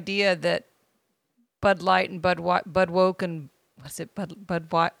conspiracy idea that Bud Light and Bud Woke and, what's it, Bud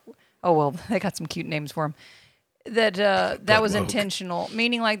White? Oh, well, they got some cute names for them. That was woke. intentional,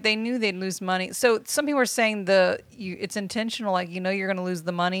 meaning like they knew they'd lose money. So some people are saying it's intentional, like you're going to lose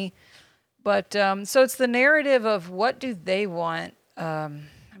the money, but so it's the narrative of what do they want.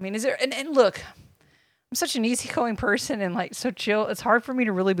 Is there and look, I'm such an easygoing person and like so chill. It's hard for me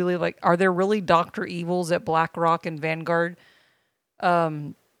to really believe like are there really Dr. Evils at Blackrock and Vanguard?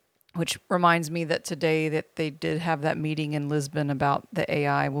 Which reminds me that today that they did have that meeting in Lisbon about the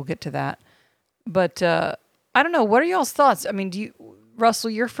AI. We'll get to that, but. I don't know. What are y'all's thoughts? Russell,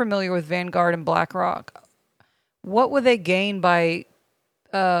 you're familiar with Vanguard and BlackRock. What would they gain by,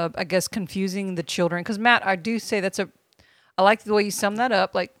 confusing the children? Because, Matt, I do say I like the way you sum that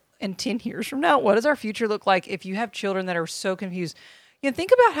up. Like, in 10 years from now, what does our future look like if you have children that are so confused?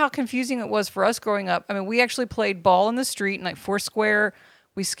 Think about how confusing it was for us growing up. We actually played ball in the street and like Foursquare.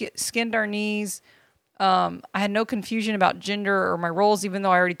 We skinned our knees. I had no confusion about gender or my roles, even though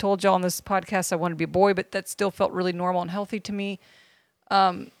I already told y'all on this podcast I wanted to be a boy, but that still felt really normal and healthy to me.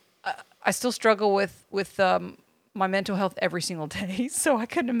 I still struggle with my mental health every single day, so I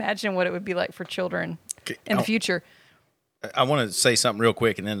couldn't imagine what it would be like for children in the future. I want to say something real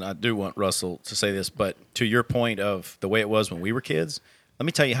quick, and then I do want Russell to say this, but to your point of the way it was when we were kids, let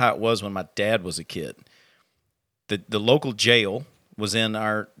me tell you how it was when my dad was a kid. The local jail was in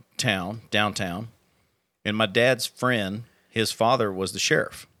our town, downtown, and my dad's friend, his father was the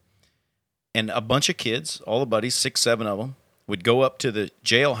sheriff. And a bunch of kids, all the buddies, 6, 7 of them, would go up to the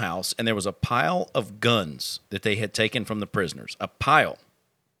jailhouse, and there was a pile of guns that they had taken from the prisoners. A pile,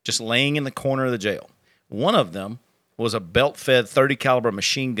 just laying in the corner of the jail. One of them was a belt-fed 30 caliber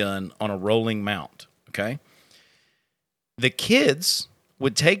machine gun on a rolling mount, okay? The kids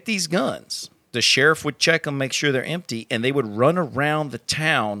would take these guns. The sheriff would check them, make sure they're empty, and they would run around the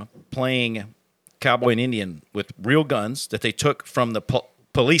town playing cowboy and Indian with real guns that they took from the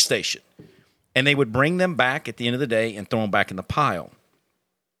police station. And they would bring them back at the end of the day and throw them back in the pile.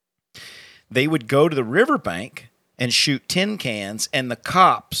 They would go to the riverbank and shoot tin cans, and the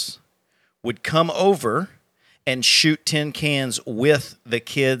cops would come over and shoot tin cans with the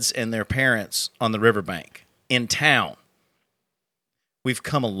kids and their parents on the riverbank in town. We've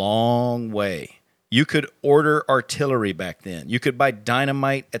come a long way. You could order artillery back then. You could buy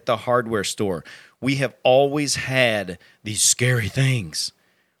dynamite at the hardware store. We have always had these scary things.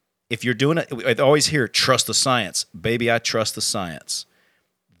 If you're doing it, I always hear, trust the science. Baby, I trust the science.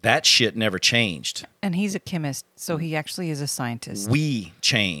 That shit never changed. And he's a chemist, so he actually is a scientist. We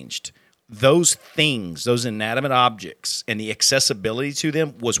changed. Those things, those inanimate objects, and the accessibility to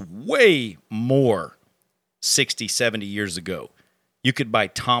them was way more 60, 70 years ago. You could buy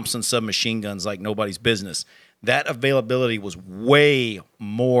Thompson submachine guns like nobody's business. That availability was way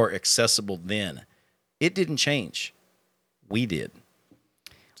more accessible then. It didn't change. We did.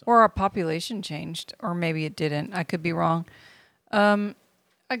 Or our population changed, or maybe it didn't. I could be wrong.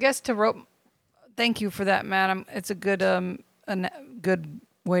 I guess thank you for that, Matt. It's a good good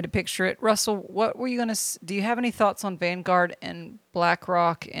way to picture it. Russell, what were you going to do? You have any thoughts on Vanguard and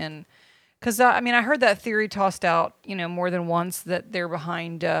BlackRock? And Because, I mean, I heard that theory tossed out, more than once that they're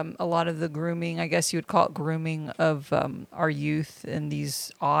behind a lot of the grooming. I guess you would call it grooming of our youth and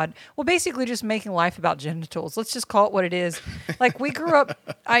these basically just making life about genitals. Let's just call it what it is. Like, we grew up,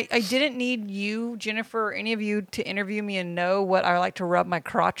 I didn't need you, Jennifer, or any of you to interview me and know what I like to rub my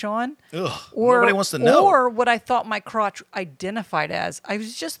crotch on. Ugh, nobody wants to know. Or what I thought my crotch identified as. I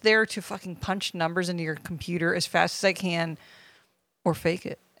was just there to fucking punch numbers into your computer as fast as I can or fake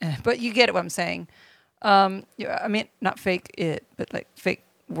it. But you get what I'm saying. Yeah, I mean, not fake it, but like fake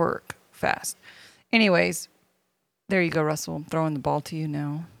work fast. Anyways, there you go, Russell. I'm throwing the ball to you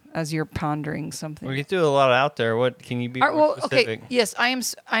now as you're pondering something. We can do a lot out there. What can you be more specific? Okay. Yes, I'm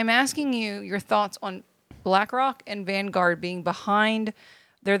asking you your thoughts on Blackrock and Vanguard being behind.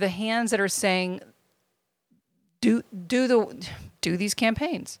 They're the hands that are saying, do these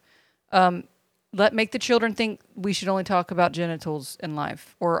campaigns. Make the children think we should only talk about genitals in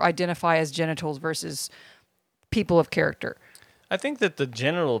life or identify as genitals versus people of character. I think that the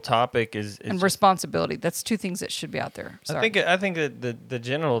general topic is and responsibility. That's two things that should be out there. Sorry. I think that the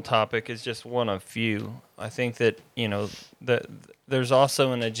general topic is just one of few. I think that that there's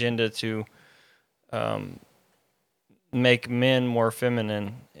also an agenda to make men more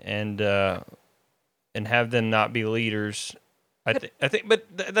feminine and have them not be leaders. I think, but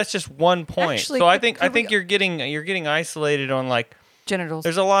that's just one point. Actually, so I think you're getting isolated on like genitals.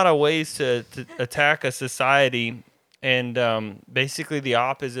 There's a lot of ways to attack a society, and basically the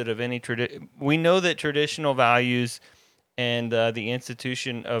opposite of any tradition. We know that traditional values and the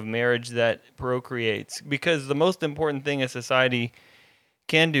institution of marriage that procreates, because the most important thing a society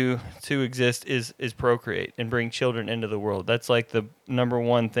can do to exist is procreate and bring children into the world. That's like the number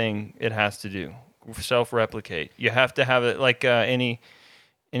one thing it has to do. Self-replicate. You have to have it like any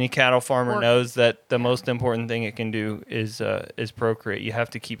cattle farmer knows that the most important thing it can do is procreate. You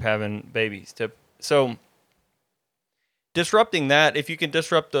have to keep having babies. So disrupting that, if you can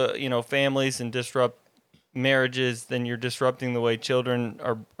disrupt the families and disrupt marriages, then you're disrupting the way children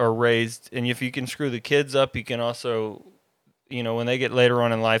are raised. And if you can screw the kids up, you can also when they get later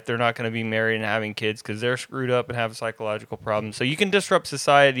on in life, they're not going to be married and having kids because they're screwed up and have psychological problems. So you can disrupt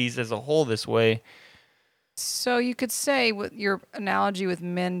societies as a whole this way. So you could say with your analogy with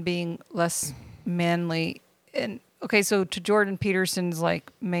men being less manly, and okay, so to Jordan Peterson's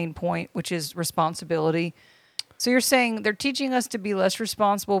like main point, which is responsibility. So you're saying they're teaching us to be less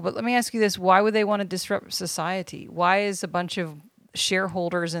responsible, but let me ask you this: why would they want to disrupt society? Why is a bunch of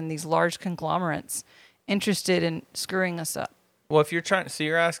shareholders in these large conglomerates interested in screwing us up? Well, if you're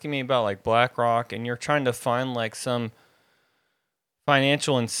you're asking me about like BlackRock, and you're trying to find like some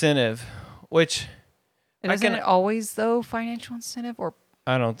financial incentive, which isn't it always though financial incentive, or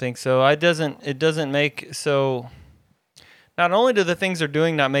I don't think so. It doesn't make so. Not only do the things they're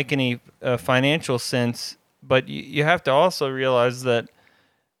doing not make any financial sense, but you have to also realize that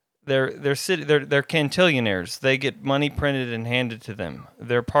they're cantillionaires. They get money printed and handed to them.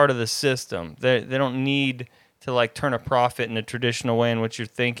 They're part of the system. They don't need to like turn a profit in a traditional way in which you're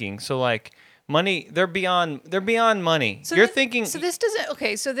thinking. So like money, they're beyond money. So you're thinking. So this doesn't.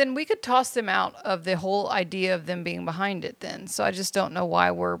 Okay, so then we could toss them out of the whole idea of them being behind it. Then, so I just don't know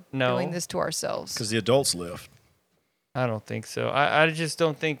why we're doing this to ourselves. Because the adults left. I don't think so. I just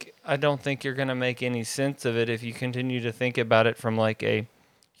don't think. I don't think you're going to make any sense of it if you continue to think about it from like a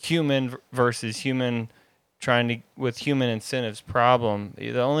human versus human with human incentives problem.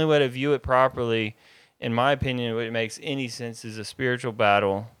 The only way to view it properly, in my opinion, if it makes any sense, is a spiritual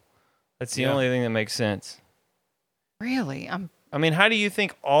battle. That's the only thing that makes sense. Really? I mean, how do you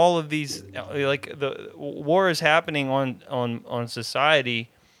think all of these, like the war is happening on society?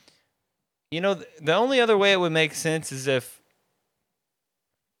 The only other way it would make sense is if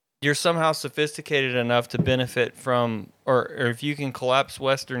you're somehow sophisticated enough to benefit from, or if you can collapse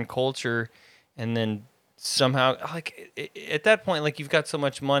Western culture, and then somehow, like at that point, like you've got so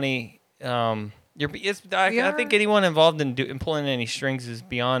much money. I think anyone involved in pulling any strings is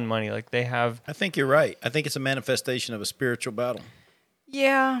beyond money. Like they have. I think you're right. I think it's a manifestation of a spiritual battle.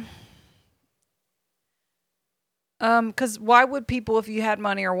 Yeah. Because why would people, if you had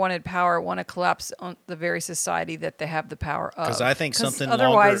money or wanted power, want to collapse on the very society that they have the power of? Because I think something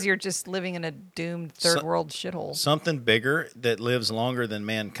otherwise you're just living in a doomed third world shithole. Something bigger that lives longer than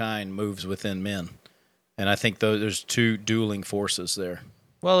mankind moves within men, and I think there's two dueling forces there.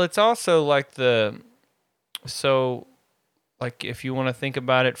 Well, it's also like if you want to think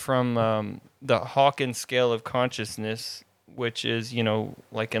about it from the Hawkins scale of consciousness, which is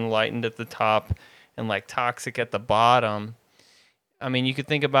like enlightened at the top and like toxic at the bottom. I mean, you could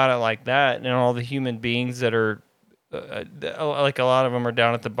think about it like that, and all the human beings that are like a lot of them are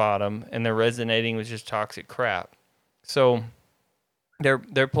down at the bottom, and they're resonating with just toxic crap. So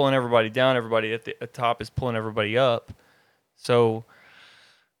they're pulling everybody down. Everybody at the top is pulling everybody up. So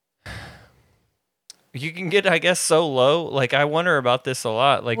you can get, I guess, so low. Like, I wonder about this a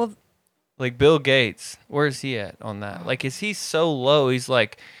lot. Like, like Bill Gates, where is he at on that? Like, is he so low? He's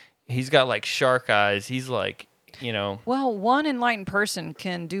like, he's got like shark eyes. He's like, you know. Well, one enlightened person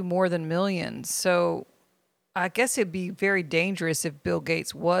can do more than millions. So I guess it'd be very dangerous if Bill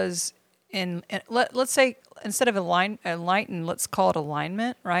Gates was let's say, instead of enlightened, let's call it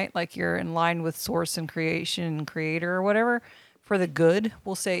alignment, right? Like you're in line with source and creation and creator or whatever for the good.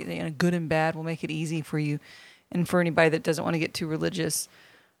 We'll say, you know, good and bad. We'll make it easy for you. And for anybody that doesn't want to get too religious.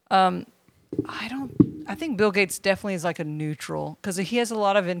 I think Bill Gates definitely is like a neutral, because he has a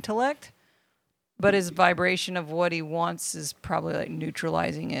lot of intellect, but his vibration of what he wants is probably like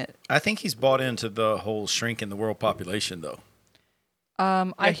neutralizing it. I think he's bought into the whole shrink in the world population, though.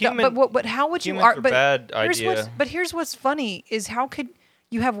 But how would you? Bad idea. But here's what's funny is how could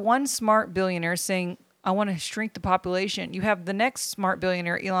you have one smart billionaire saying, "I want to shrink the population." You have the next smart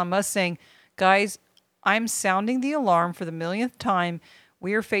billionaire, Elon Musk, saying, "Guys, I'm sounding the alarm for the millionth time.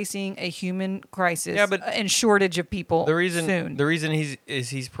 We are facing a human crisis, and shortage of people. The reason soon."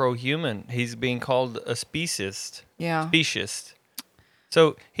 he's pro-human. He's being called a speciesist. Yeah. Speciesist.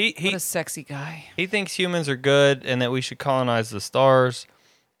 So what a sexy guy. He thinks humans are good and that we should colonize the stars.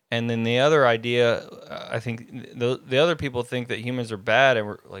 And then the other idea, I think the other people think that humans are bad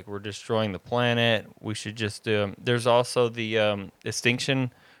and we're destroying the planet. We should just there's also the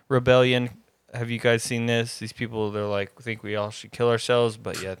Extinction Rebellion. Have you guys seen this? These people, they're like, think we all should kill ourselves,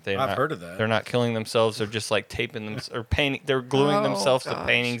 but yet I've heard of that. They're not killing themselves. They're just like taping them or painting. They're gluing themselves to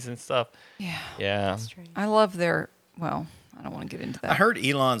paintings and stuff. Yeah. Yeah. I love I don't want to get into that. I heard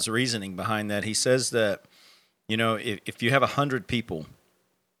Elon's reasoning behind that. He says that, you know, if you have 100 people,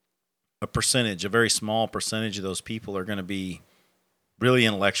 a very small percentage of those people are going to be really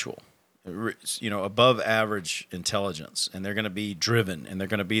intellectual, you know, above average intelligence, and they're going to be driven, and they're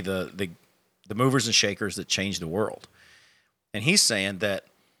going to be the movers and shakers that change the world. And he's saying that,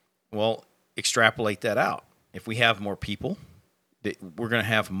 well, extrapolate that out. If we have more people, we're going to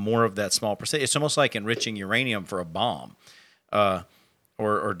have more of that small percentage. It's almost like enriching uranium for a bomb,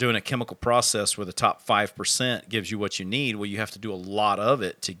 or doing a chemical process where the top 5% gives you what you need. Well, you have to do a lot of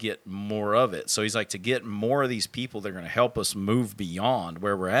it to get more of it. So he's like, to get more of these people, they're going to help us move beyond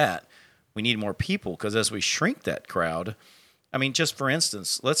where we're at. We need more people, because as we shrink that crowd, I mean, just for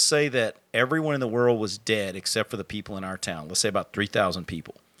instance, let's say that everyone in the world was dead except for the people in our town. Let's say about 3,000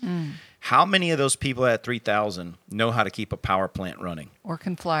 people. How many of those people at 3,000 know how to keep a power plant running? Or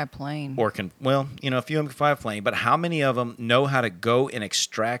can fly a plane. A few of them can fly a plane, but how many of them know how to go and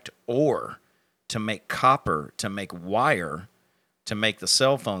extract ore to make copper, to make wire, to make the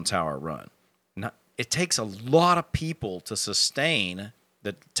cell phone tower run? Now, it takes a lot of people to sustain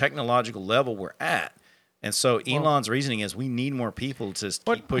the technological level we're at. And so Elon's reasoning is we need more people to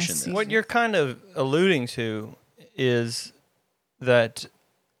keep pushing this. What you're kind of alluding to is that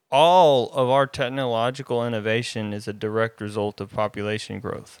all of our technological innovation is a direct result of population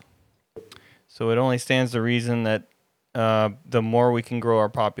growth. So it only stands to reason that the more we can grow our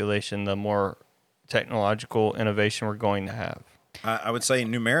population, the more technological innovation we're going to have. I would say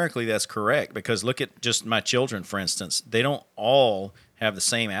numerically that's correct, because look at just my children, for instance. They don't all have the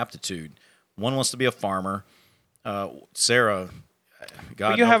same aptitude. One wants to be a farmer. Sarah,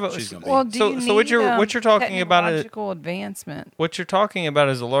 God knows she's going to be. Well, so what you're talking about is technological advancement. What you're talking about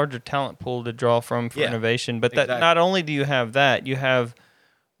is a larger talent pool to draw from for innovation. But that exactly. Not only do you have that, you have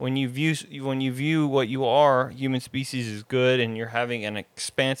when you view what you are, human species is good, and you're having an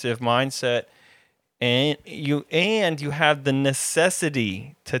expansive mindset. And you have the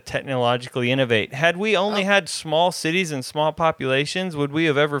necessity to technologically innovate. Had we only had small cities and small populations, would we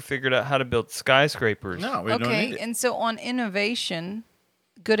have ever figured out how to build skyscrapers? No, we don't need it. And so on innovation,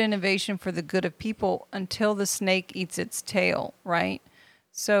 good innovation for the good of people until the snake eats its tail, right?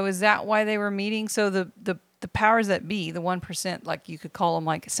 So is that why they were meeting? So the powers that be, the 1%, like you could call them,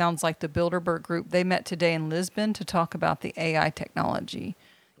 like it sounds like the Bilderberg group, they met today in Lisbon to talk about the AI technology.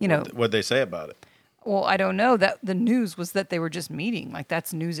 You know, what'd they say about it? Well, I don't know. That the news was that they were just meeting. Like,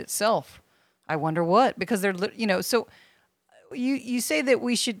 that's news itself. I wonder what, because they're, so you say that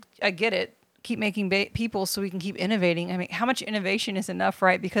we should, I get it, keep making people so we can keep innovating. I mean, how much innovation is enough,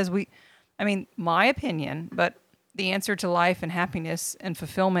 right? Because my opinion, but the answer to life and happiness and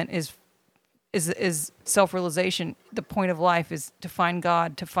fulfillment is self-realization. The point of life is to find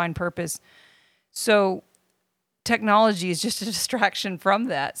God, to find purpose. So technology is just a distraction from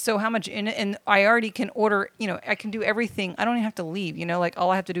that. So how much in it, and I already can order, I can do everything. I don't even have to leave, like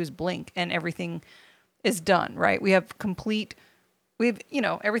all I have to do is blink and everything is done, right? We have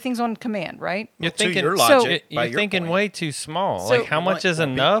everything's on command, right? You're To thinking your logic, you're your thinking point. way too small. So- like how much is Well,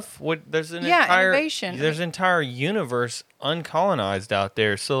 enough? There's an entire innovation. there's an entire universe uncolonized out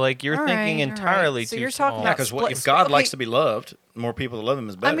there. So like you're All thinking right. entirely So too you're small. talking Yeah, about because split- if God okay. likes to be loved, more people to love him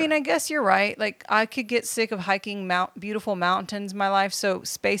is better. I mean, I guess you're right. Like I could get sick of hiking beautiful mountains in my life, so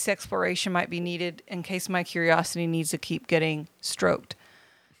space exploration might be needed in case my curiosity needs to keep getting stroked.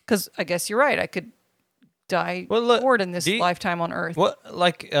 Because I guess you're right. I could die Well, look, bored in this do you- lifetime on Earth. What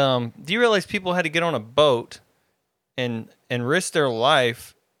like do you realize people had to get on a boat and risk their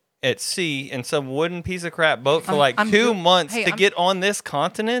life at sea in some wooden piece of crap boat for I'm 2 do- months hey, to I'm- get on this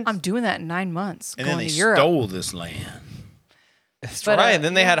continent? I'm doing that in 9 months. and going then they to Europe. stole this land. That's but, right. And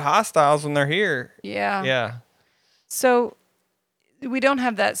then they yeah. had hostiles when they're here. Yeah. Yeah. So we don't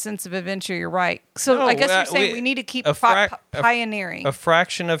have that sense of adventure. You're right. So No, I guess you're saying we- we need to keep a frac- pioneering. A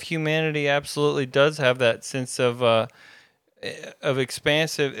fraction of humanity absolutely does have that sense of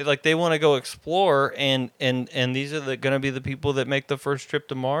expansive, like they want to go explore, and these are going to be the people that make the first trip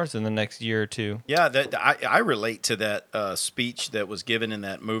to Mars in the next year or two. Yeah, I relate to that speech that was given in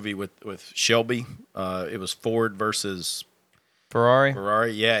that movie with Shelby. It was Ford versus Ferrari.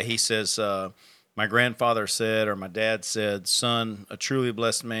 Ferrari. Yeah, he says, my grandfather said, or my dad said, son, a truly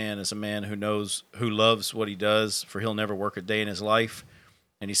blessed man is a man who loves what he does, for he'll never work a day in his life.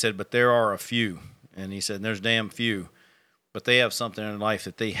 And he said, but there are a few. And he said, there's damn few. But they have something in life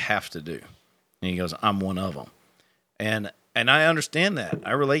that they have to do. And he goes, I'm one of them. And I understand that.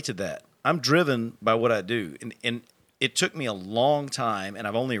 I relate to that. I'm driven by what I do. And it took me a long time, and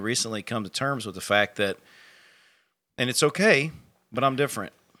I've only recently come to terms with the fact that, and it's okay, but I'm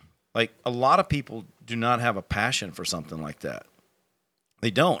different. Like, a lot of people do not have a passion for something like that.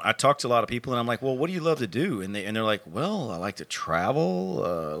 They don't. I talk to a lot of people, and I'm like, well, what do you love to do? And they're like, well, I like to travel.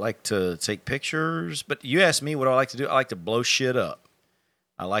 I like to take pictures. But you ask me what I like to do. I like to blow shit up.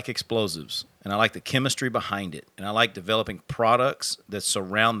 I like explosives, and I like the chemistry behind it. And I like developing products that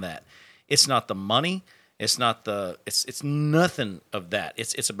surround that. It's not the money. It's not it's nothing of that.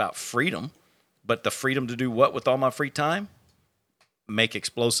 It's about freedom. But the freedom to do what with all my free time? Make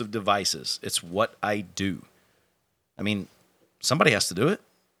explosive devices. It's what I do. I mean, somebody has to do it,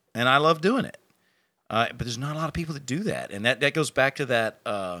 and I love doing it. But there's not a lot of people that do that, and that goes back to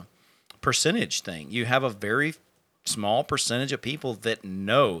that percentage thing. You have a very small percentage of people that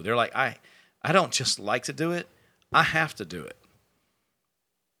know. They're like, I don't just like to do it. I have to do it.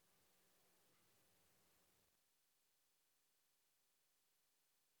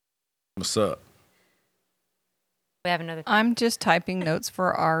 What's up? We have another. I'm just typing notes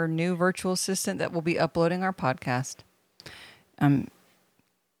for our new virtual assistant that will be uploading our podcast.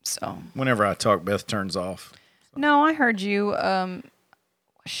 So Whenever I talk, Beth turns off. no, I heard you.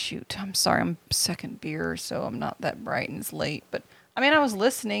 Shoot, I'm sorry. I'm second beer, so I'm not that bright and it's late. But I mean, I was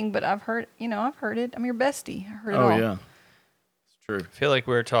listening, but I've heard it. I'm your bestie. I heard it all. Oh yeah, it's true. I feel like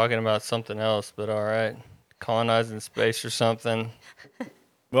we were talking about something else, but all right. Colonizing space or something.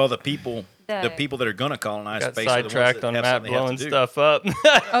 Well, the people The- that are going to colonize Got space are the ones sidetracked that on have Matt something they have blowing to do. stuff up.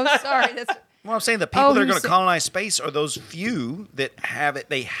 Oh, sorry. That's Well, I'm saying the people Oh, that are you going to said- colonize space are those few that have it.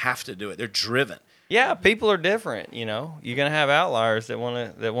 They have to do it. They're driven. Yeah, people are different. You're gonna have outliers that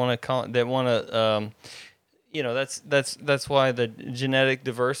want to. That's why the genetic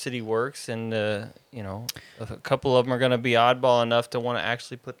diversity works, and a couple of them are gonna be oddball enough to want to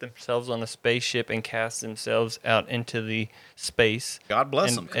actually put themselves on a spaceship and cast themselves out into the space. God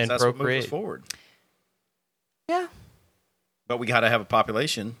bless And- them, 'cause and that's what moves procreate. us forward. yeah. But we got to have a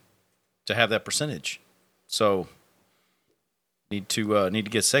population to have that percentage. So need to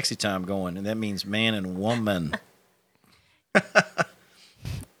get sexy time going, and that means man and woman.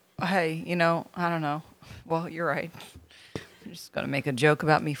 Hey, I don't know. Well, you're right. I'm just gonna make a joke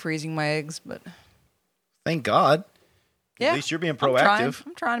about me freezing my eggs, but Thank God. yeah, At least you're being I'm trying. proactive.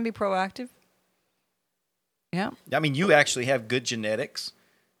 I'm trying to be proactive. Yeah, I mean, you actually have good genetics.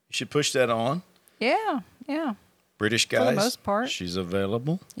 You should push that on. yeah, yeah, British the guys. most part. She's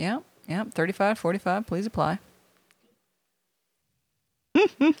available. yeah, yeah. 35, 45. Please apply.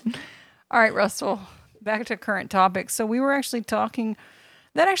 All right, Russell. Back to current topics. So we were actually talking.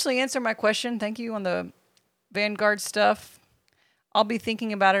 That actually answered my question. Thank you on the Vanguard stuff. I'll be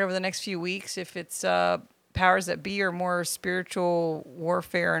thinking about it over the next few weeks. If it's powers that be or more spiritual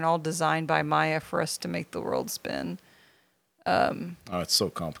warfare and all designed by Maya for us to make the world spin. Oh, it's so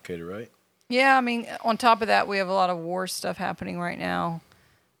complicated, right? Yeah, I mean, on top of that, we have a lot of war stuff happening right now.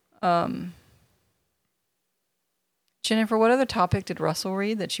 Jennifer, what other topic did Russell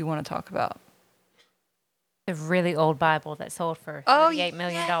read that you want to talk about? The really old Bible that sold for $38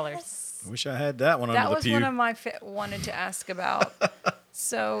 million. I wish I had that one That under the was pew. one of my wanted to ask about.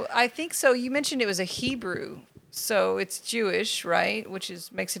 So I think so. You mentioned it was a Hebrew, so it's Jewish, right? Which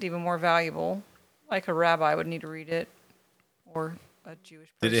makes it even more valuable. Like a rabbi would need to read it, or a Jewish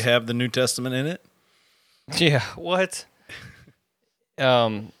person. Did it have the New Testament in it? Yeah. What?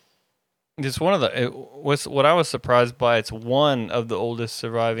 It's one of the. What I was surprised by. It's one of the oldest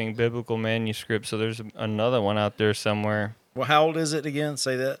surviving biblical manuscripts. So there's another one out there somewhere. Well, how old is it again?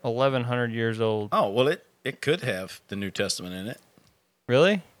 Say that. 1,100 years old. Oh, well, it could have the New Testament in it.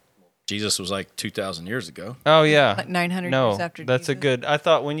 Really? Jesus was like 2,000 years ago. Oh yeah. Like 900 No, years after that's a Jesus. good. I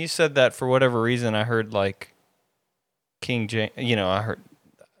thought when you said that, for whatever reason, I heard like King James. I heard.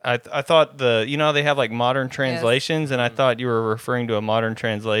 I thought they have like modern translations, and I thought you were referring to a modern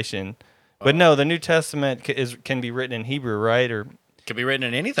translation. But no, the New Testament can be written in Hebrew, right? Or It could be written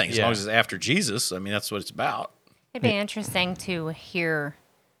in anything as Yeah. long as it's after Jesus. I mean, that's what it's about. It'd be interesting to hear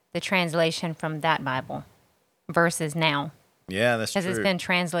the translation from that Bible versus now. Yeah, that's true. Because it's been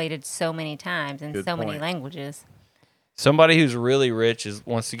translated so many times in Good so many point. languages. somebody who's really rich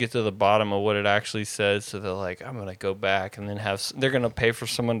wants to get to the bottom of what it actually says. So they're like, I'm gonna go back and then they're gonna pay for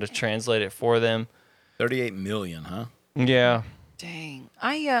someone to translate it for them. 38 million, huh? Yeah. Dang.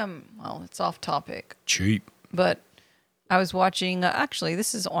 Well, it's off topic, Cheap. but I was watching, actually,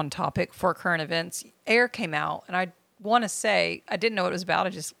 this is on topic for current events. Air came out, and I want to say, I didn't know what it was about. I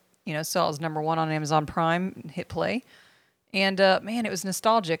just, saw it was number 1 on Amazon Prime, hit play. And, man, it was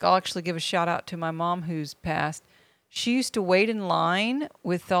nostalgic. I'll actually give a shout out to my mom who's passed. She used to wait in line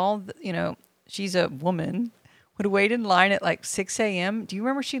with she's a woman, would wait in line at like 6 a.m. Do you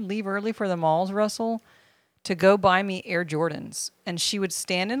remember she'd leave early for the malls, Russell, to go buy me Air Jordans? And she would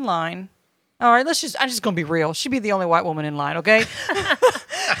stand in line. All right, I'm just going to be real. She'd be the only white woman in line, okay?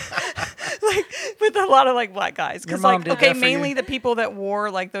 Like, with a lot of, like, black guys. Your Because, mom like, did okay, that for mainly you? the people that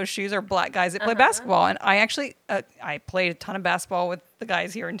wore, like, those shoes are black guys that play basketball. And I actually, I played a ton of basketball with the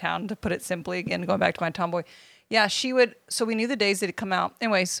guys here in town, to put it simply, again, going back to my tomboy. Yeah, she would, so we knew the days that it'd come out.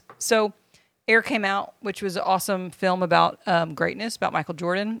 Anyways, so Air came out, which was an awesome film about greatness, about Michael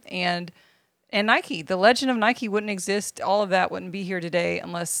Jordan. And Nike, the legend of Nike wouldn't exist. All of that wouldn't be here today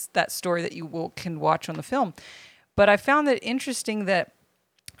unless that story that you can watch on the film. But I found it interesting that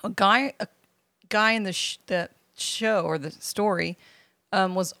a guy in the show or the story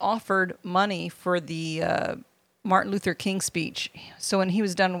was offered money for the Martin Luther King speech. So when he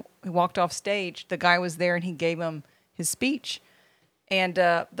was done, he walked off stage. The guy was there and he gave him his speech. And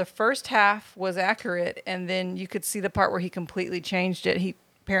the first half was accurate, and then you could see the part where he completely changed it.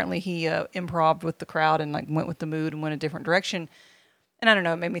 Apparently he improv'd with the crowd and like went with the mood and went a different direction. And I don't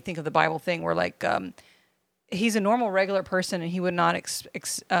know, it made me think of the Bible thing where like he's a normal, regular person, and he would not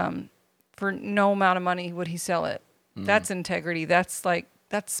for no amount of money would he sell it. That's integrity. That's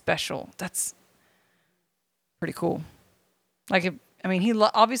special. That's pretty cool. Like,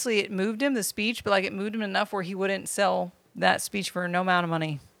 obviously it moved him, the speech, but like it moved him enough where he wouldn't sell that speech for no amount of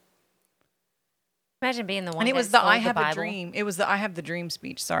money. Imagine being the one And it that was the sold I have the a Bible. dream. It was the I have the dream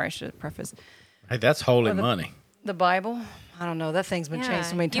speech. Sorry, I should have prefaced. Hey, that's holy money. The Bible? I don't know. That thing's been changed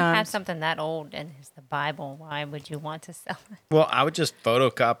so many You have times. something that old and it's the Bible. Why would you want to sell it? Well, I would just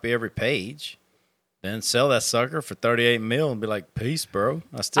photocopy every page, then sell that sucker for 38 mil and be like, peace, bro.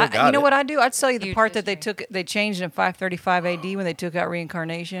 I still got it. You know what I do? I'd sell you the Huge part that history. they changed in 535 AD when they took out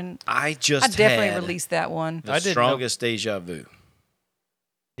reincarnation. I just I'd definitely had release that one. the I didn't strongest deja vu.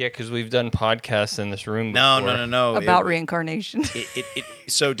 Yeah, because we've done podcasts in this room No, before. no. About reincarnation.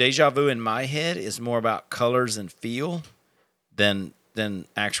 So deja vu in my head is more about colors and feel than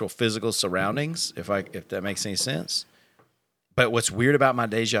actual physical surroundings, if that makes any sense. But what's weird about my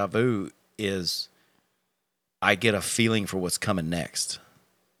deja vu is I get a feeling for what's coming next.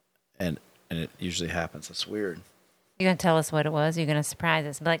 And it usually happens. That's weird. You're going to tell us what it was? You're going to surprise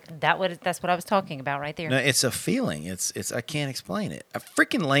us? Like, that's what I was talking about right there. No, it's a feeling. It's I can't explain it. A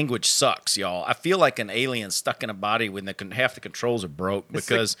freaking language sucks, y'all. I feel like an alien stuck in a body when half the controls are broke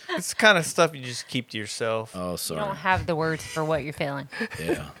because It's the kind of stuff you just keep to yourself. oh, You sorry. don't have the words for what you're feeling.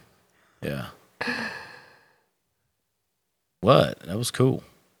 Yeah. What? That was cool.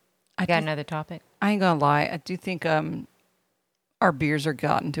 I got another topic. I ain't gonna lie. I do think our beers are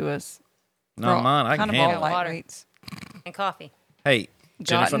gotten to us. Not We're mine. I can kind of all handle it. Water. lightweights. And coffee. Hey,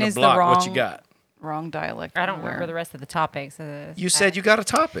 Jennifer Gotten on the is the block, what you wrong- got? Wrong dialect. I don't everywhere. remember the rest of the topics. You said you got a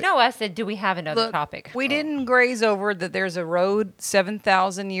topic. No, I said, do we have another Look, topic? We didn't graze over that there's a road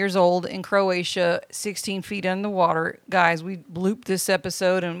 7,000 years old in Croatia, 16 feet under the water. Guys, we blooped this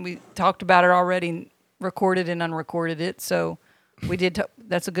episode and we talked about it already. recorded and unrecorded it. So we did.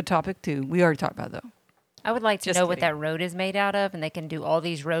 That's a good topic too. We already talked about it, though. I would like to Just know what kidding. that road is made out of, and they can do all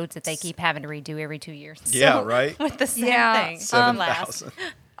these roads that they keep having to redo every 2 years. Yeah, right. With the same Yeah, thing. 7,000.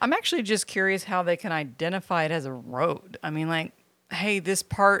 I'm actually just curious how they can identify it as a road. I mean, like, hey, this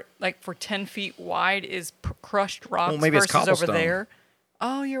part, like, for 10 feet wide is crushed rocks Well, maybe it's versus over cobblestone. there.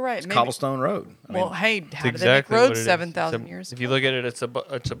 Oh, you're right. It's Maybe. Cobblestone Road. I mean, Well, hey, how did It's they make exactly what roads it is. 7,000 It's a- years If ago? you look at it, it's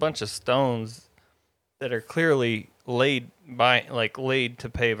a bunch of stones that are clearly laid to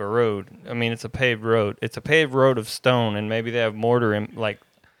pave a road. I mean, it's a paved road. It's a paved road of stone, and maybe they have mortar and like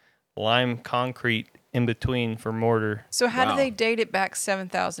lime concrete in between for mortar. So how Wow. do they date it back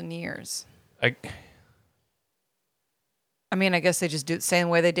 7,000 years? I I guess they just do it the same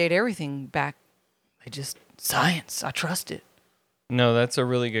way they date everything back. They just, science, I trust it. No, that's a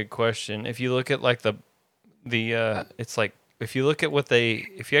really good question. If you look at like the it's like if you look at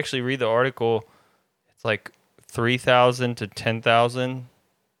if you actually read the article, it's like 3,000 to 10,000.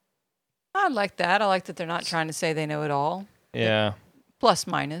 I like that. I like that they're not trying to say they know it all. Yeah. Plus,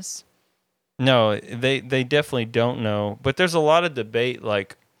 minus. No, they definitely don't know. But there's a lot of debate.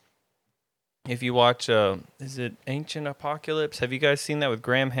 Like, if you watch, is it Ancient Apocalypse? Have you guys seen that with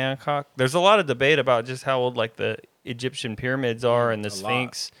Graham Hancock? There's a lot of debate about just how old like the Egyptian pyramids are and the A lot.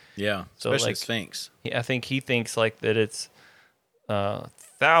 Sphinx. yeah, So, especially like, Sphinx. I think he thinks like that it's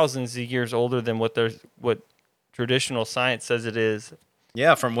thousands of years older than what traditional science says it is.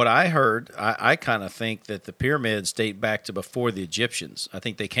 Yeah, from what I heard, I kind of think that the pyramids date back to before the Egyptians. I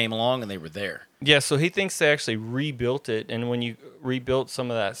think they came along and they were there. Yeah, so he thinks they actually rebuilt it, and when you rebuilt some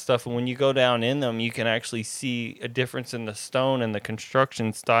of that stuff, and when you go down in them, you can actually see a difference in the stone and the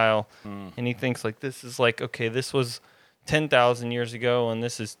construction style. And he thinks like this is like, okay, this was 10,000 years ago, and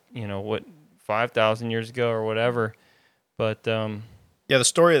this is 5,000 years ago or whatever. But Yeah, the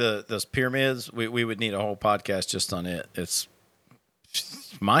story of those pyramids, we would need a whole podcast just on it. It's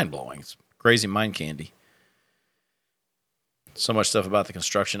mind blowing. It's crazy mind candy. So much stuff about the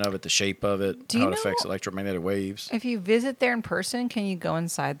construction of it, the shape of it, Do how you it affects know- electromagnetic waves. If you visit there in person, can you go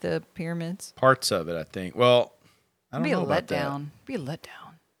inside the pyramids? Parts of it, I think. Well, I don't Be know a about that. letdown. Be a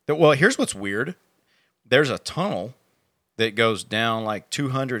letdown. Well, here's what's weird. There's a tunnel that goes down like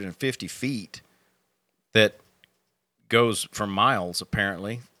 250 feet that goes for miles,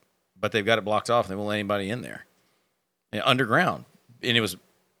 apparently, but they've got it blocked off and they won't let anybody in there. Underground. And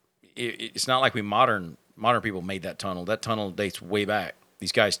it's not like modern people made that tunnel. That tunnel dates way back.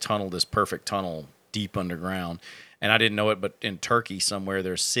 These guys tunneled this perfect tunnel deep underground. And I didn't know it, but in Turkey somewhere,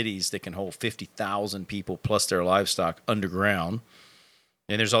 there's cities that can hold 50,000 people plus their livestock underground.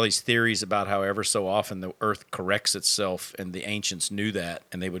 And there's all these theories about how ever so often the earth corrects itself, and the ancients knew that,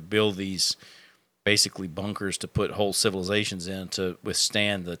 and they would build these basically bunkers to put whole civilizations in to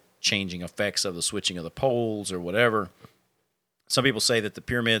withstand the changing effects of the switching of the poles or whatever. Some people say that the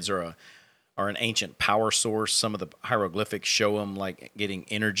pyramids are an ancient power source. Some of the hieroglyphics show them like getting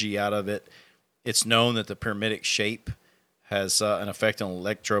energy out of it. It's known that the pyramidic shape has an effect on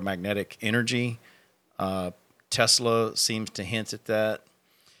electromagnetic energy. Tesla seems to hint at that.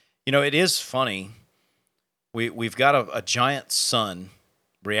 It is funny. We've got a giant sun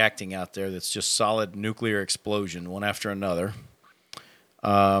reacting out there that's just solid nuclear explosion, one after another,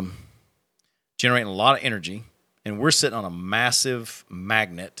 generating a lot of energy. And we're sitting on a massive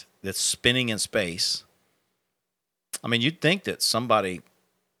magnet that's spinning in space. I mean, you'd think that somebody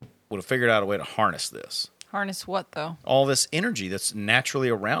would have figured out a way to harness this. Harness what, though? All this energy that's naturally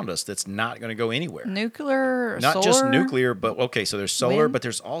around us that's not going to go anywhere. Nuclear, Not solar? just nuclear, but okay, so there's solar, Wind? but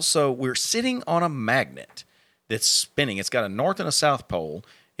there's also, we're sitting on a magnet that's spinning. It's got a north and a south pole.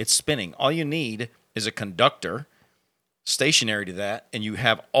 It's spinning. All you need is a conductor stationary to that, and you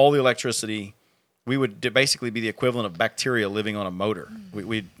have all the electricity. We would basically be the equivalent of bacteria living on a motor.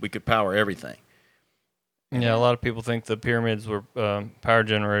 We could power everything. yeah, a lot of people think the pyramids were power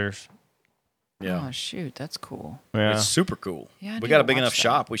generators. Yeah. Oh, shoot. That's cool. Yeah. It's super cool. Yeah, I we need got to a big watch enough that.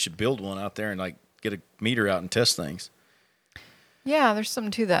 shop. We should build one out there and like get a meter out and test things. Yeah, there's something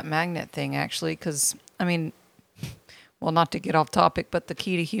to that magnet thing, actually, because, well, not to get off topic, but the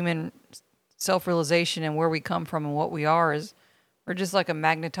key to human self-realization and where we come from and what we are is we're just like a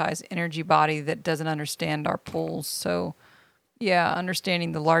magnetized energy body that doesn't understand our poles. So, yeah,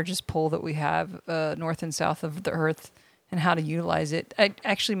 understanding the largest pole that we have, north and south of the Earth, and how to utilize it,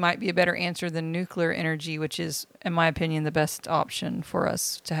 actually might be a better answer than nuclear energy, which is, in my opinion, the best option for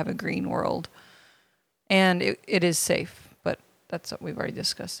us to have a green world. And it is safe, but we've already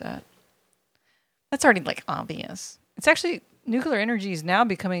discussed that. That's already like obvious. It's actually, nuclear energy is now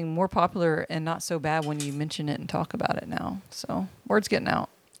becoming more popular and not so bad when you mention it and talk about it now. So word's getting out.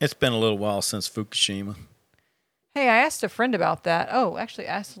 It's been a little while since Fukushima. Hey, I asked a friend about that. Oh, actually,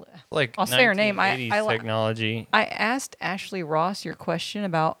 Like I'll say her name. 1980s technology. I asked Ashley Ross your question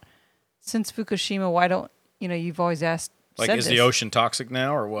about since Fukushima. Why don't you've always asked? Like, said is this. the ocean toxic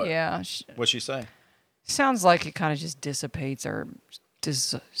now or what? Yeah. What'd she say? Sounds like it kind of just dissipates or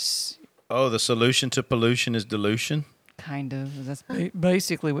Oh, the solution to pollution is dilution? kind of. That's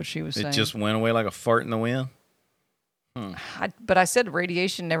basically what she was saying. It just went away like a fart in the wind? But I said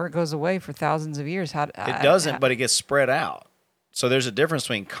radiation never goes away for thousands of years. It doesn't, but it gets spread out. So there's a difference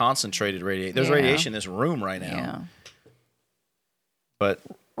between concentrated radiation. There's radiation in this room right now. Yeah. But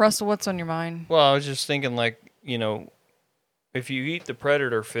Russell, what's on your mind? Well, I was just thinking, if you eat the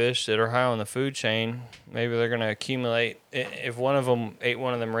predator fish that are high on the food chain, maybe they're going to accumulate. If one of them ate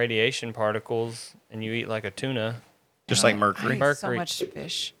one of them radiation particles and you eat like a tuna, just like mercury. I eat so much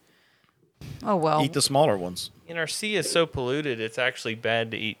fish. Oh, well. Eat the smaller ones. our sea is so polluted, it's actually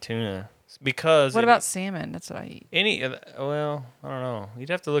bad to eat tuna. Because what about salmon? That's what I eat. Well, I don't know. You'd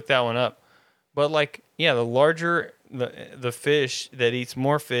have to look that one up. But the larger the fish that eats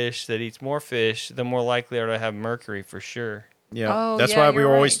more fish, the more likely are to have mercury for sure. Yeah, that's why we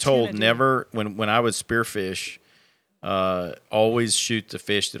were always told never when I would spearfish, always shoot the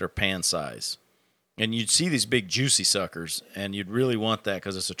fish that are pan size. And you'd see these big juicy suckers, and you'd really want that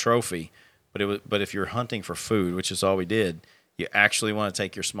because it's a trophy. But if you're hunting for food, which is all we did, you actually want to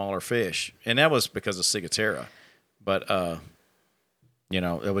take your smaller fish, and that was because of ciguatera. But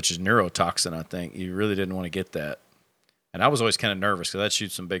which is neurotoxin, I think. You really didn't want to get that. And I was always kind of nervous because I'd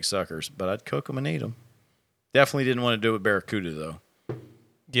shoot some big suckers, but I'd cook them and eat them. Definitely didn't want to do it with barracuda, though.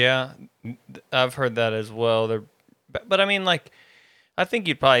 Yeah, I've heard that as well. But I mean, I think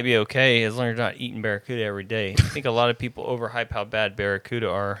you'd probably be okay as long as you're not eating barracuda every day. I think a lot of people overhype how bad barracuda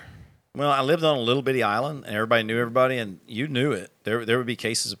are. Well, I lived on a little bitty island, and everybody knew everybody, and you knew it. There would be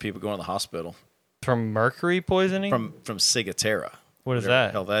cases of people going to the hospital. From mercury poisoning? From ciguatera. What is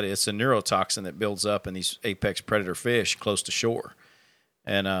that? Hell, that is. It's a neurotoxin that builds up in these apex predator fish close to shore.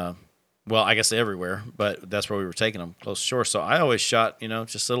 And, I guess everywhere, but that's where we were taking them, close to shore. So I always shot,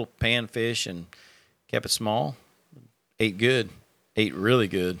 just little pan fish and kept it small. Ate good. Ate really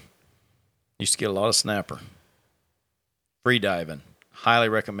good. Used to get a lot of snapper. Free diving. Highly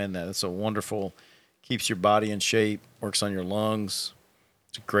recommend that. It's a wonderful, keeps your body in shape, works on your lungs.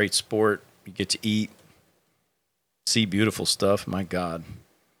 It's a great sport. You get to eat, see beautiful stuff. My God.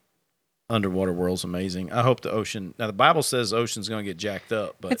 Underwater world's amazing. I hope the ocean. Now the Bible says the ocean's going to get jacked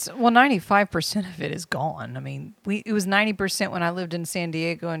up, but 95% of it is gone. I mean, it was 90% when I lived in San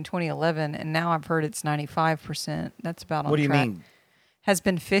Diego in 2011, and now I've heard it's 95%. That's about on track. What do you mean? Has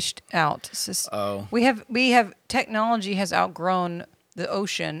been fished out. Oh, we have technology has outgrown the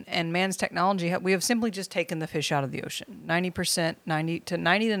ocean, and man's technology. We have simply just taken the fish out of the ocean. 90 to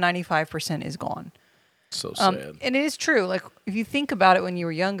 95% is gone. So sad. And it is true. Like, if you think about it when you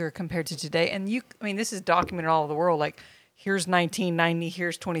were younger compared to today, and this is documented all over the world. Like, here's 1990,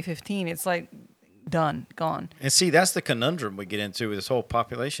 here's 2015. It's like done, gone. And see, that's the conundrum we get into with this whole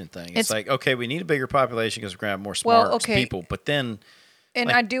population thing. It's like, okay, we need a bigger population because we're going to have more smart people. But then,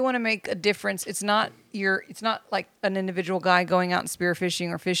 I do want to make a difference. It's not like an individual guy going out and spearfishing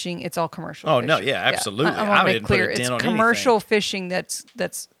or fishing. It's all commercial. Oh fishing. no, yeah, absolutely. I want to make clear. It's commercial fishing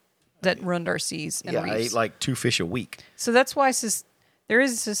that ruined our seas and reefs. I ate like 2 fish a week. So that's why there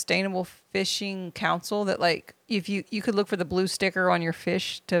is a sustainable fishing council that, like, if you could look for the blue sticker on your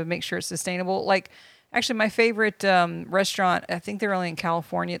fish to make sure it's sustainable. Like, actually, my favorite restaurant, I think they're only in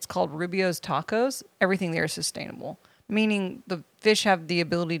California. It's called Rubio's Tacos. Everything there is sustainable, meaning the fish have the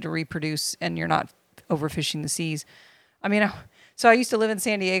ability to reproduce and you're not overfishing the seas. I mean, so I used to live in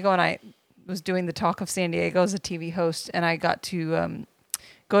San Diego, and I was doing the Talk of San Diego as a TV host, and I got to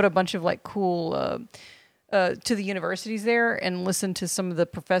go to a bunch of cool to the universities there and listen to some of the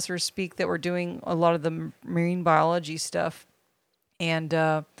professors speak that were doing a lot of the marine biology stuff. And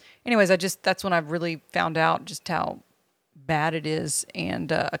anyways, that's when I really found out just how bad it is,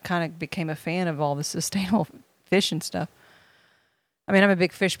 and I kind of became a fan of all the sustainable fish and stuff. I mean, I'm a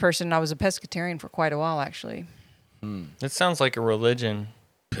big fish person, and I was a pescatarian for quite a while, actually. It sounds like a religion.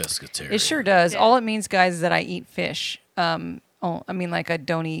 Pescatarian. It sure does. All it means, guys, is that I eat fish. I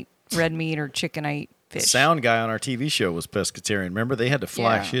don't eat red meat or chicken. I eat fish. The sound guy on our TV show was pescatarian. Remember, they had to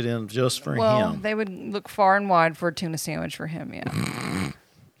fly shit in just for him. They would look far and wide for a tuna sandwich for him. Yeah.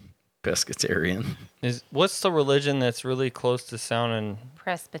 Pescatarian. What's the religion that's really close to sounding?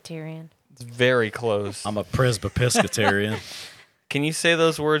 Presbyterian. It's very close. I'm a pescatarian. Can you say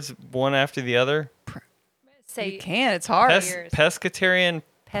those words one after the other? You can. It's hard. Pescatarian.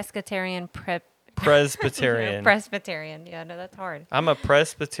 Pescatarian. Presbyterian. Presbyterian. Yeah, no, that's hard. I'm a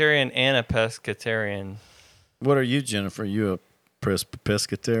Presbyterian and a pescatarian. What are you, Jennifer? You a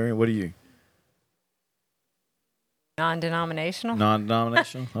pescatarian? What are you? Non-denominational.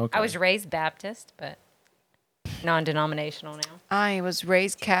 Non-denominational? Okay. I was raised Baptist, but non-denominational now. I was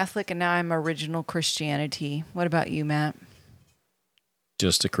raised Catholic, and now I'm original Christianity. What about you, Matt?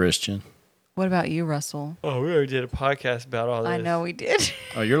 Just a Christian. What about you, Russell? Oh, we already did a podcast about all this. I know we did.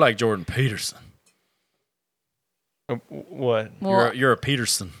 Oh, you're like Jordan Peterson. What? Well, You're a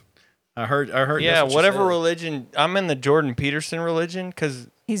Peterson. I heard. Yeah, that's what you whatever said. religion. I'm in the Jordan Peterson religion because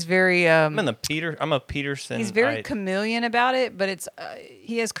he's very I'm a Peterson. he's very chameleon about it, but it's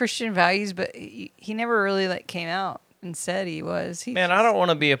he has Christian values, but he never really like came out and said he was. Man, I don't want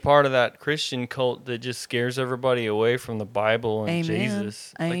to be a part of that Christian cult that just scares everybody away from the Bible and Amen.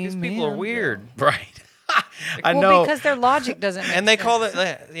 Jesus. Like, these people are Amen. weird. Right. I well, know. because their logic doesn't make And they sense. call it,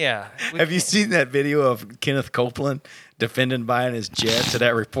 yeah. Have you seen that video of Kenneth Copeland defending buying his jet to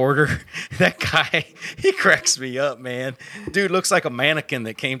that reporter? That guy, he cracks me up, man. Dude looks like a mannequin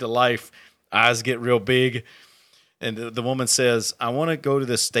that came to life. Eyes get real big. And the woman says, I want to go to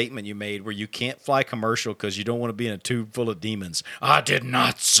this statement you made where you can't fly commercial because you don't want to be in a tube full of demons. I did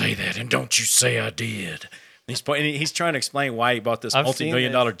not say that, and don't you say I did. He's trying to explain why he bought this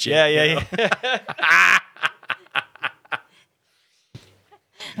multi-million-dollar jet. Yeah.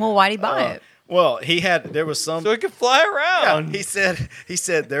 Well, why'd he buy it? Well, there was some. So it could fly Yeah, around. he said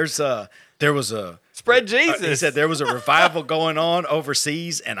there was a Spread Jesus. He said there was a revival going on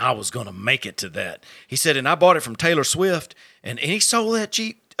overseas, and I was going to make it to that. He said, and I bought it from Taylor Swift, and he sold that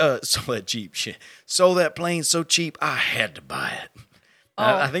plane so cheap, I had to buy it.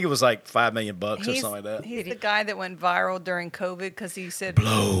 I think it was like $5 million or something like that. He's the guy that went viral during COVID because he said,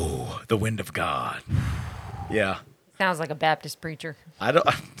 Blow the wind of God. Yeah. Sounds like a Baptist preacher. I don't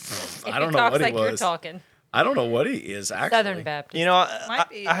If know he talks what he like you're was. talking. I don't know what he is, actually. Southern Baptist. You know, Might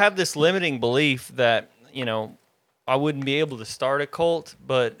be. I have this limiting belief that, I wouldn't be able to start a cult,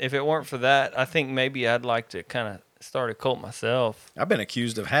 but if it weren't for that, I think maybe I'd like to kind of start a cult myself. I've been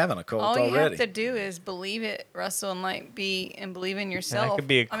accused of having a cult all already. you have to do is believe it, Russell, and believe in And yourself. I could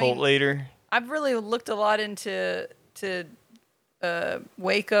be a cult leader. I've really looked a lot into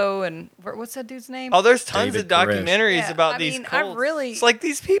Waco and what's that dude's name? Oh, there's tons David of Koresh. documentaries Yeah, about I these mean, I cults. really- It's like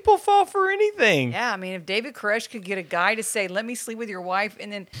these people fall for anything. Yeah, I mean, if David Koresh could get a guy to say, "Let me sleep with your wife,"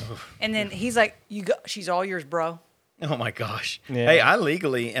 and then he's like, she's all yours, bro." Oh my gosh! Yeah. Hey, I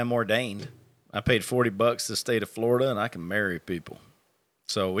legally am ordained. I paid $40 to the state of Florida, and I can marry people.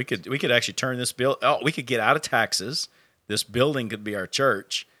 So we could actually turn this bill. Oh, we could get out of taxes. This building could be our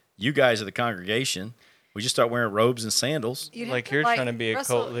church. You guys are the congregation. We just start wearing robes and sandals. You'd Like have to you're trying to be a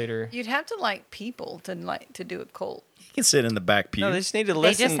Russell, cult leader. You'd have to like people to do a cult. You can sit in the back pew. No, they just need to They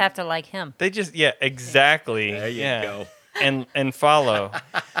listen. just have to like him. They just, exactly. There you yeah. go. And follow. Well,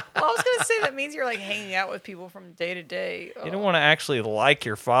 I was gonna say that means you're like hanging out with people from day to day. You don't want to actually like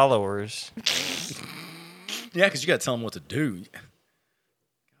your followers. Yeah, because you got to tell them what to do.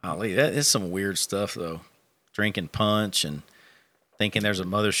 Golly, that is some weird stuff, though. Drinking punch and thinking there's a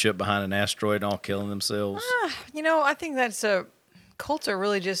mothership behind an asteroid and all killing themselves. I think cults are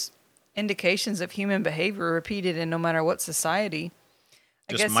really just indications of human behavior repeated in no matter what society.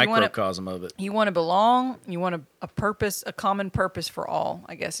 Just microcosm of it. You want to belong. You want a purpose, a common purpose for all,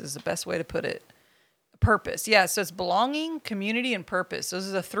 I guess is the best way to put it. Purpose. Yeah, so it's belonging, community, and purpose. Those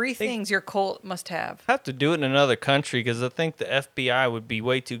are the three things your cult must have. I have to do it in another country because I think the FBI would be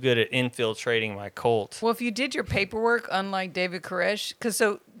way too good at infiltrating my cult. Well, if you did your paperwork, unlike David Koresh,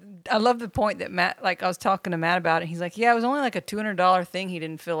 I love the point that Matt, like I was talking to Matt about it. He's like, yeah, it was only like a $200 thing he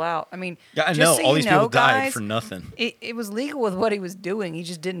didn't fill out. I mean, Yeah, I just know. so All you these know, people died guys, for nothing. It was legal with what he was doing. He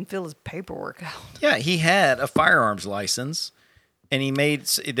just didn't fill his paperwork out. Yeah, he had a firearms license, and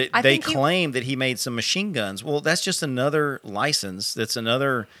they claimed that he made some machine guns. Well, that's just another license. That's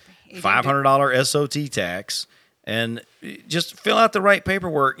another $500 SOT tax. And just fill out the right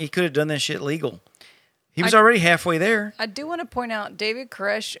paperwork. He could have done that shit legal. He was already halfway there. I do want to point out David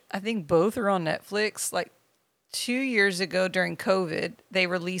Koresh, I think both are on Netflix. Like 2 years ago during COVID, they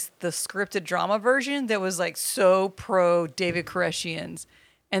released the scripted drama version that was like so pro David Koreshians.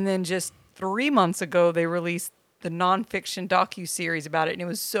 And then just 3 months ago, they released the nonfiction docuseries about it, and it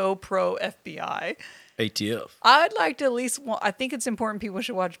was so pro FBI. ATF. I'd like to at least, I think it's important people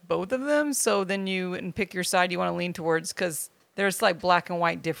should watch both of them, so then you and pick your side you want to lean towards, because there's like black and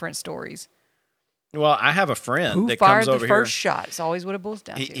white different stories. Well, I have a friend Who that fired comes the over first here. shot? It's always what it boils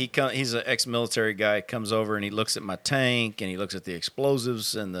down to. He's an ex-military guy. Comes over and he looks at my tank and he looks at the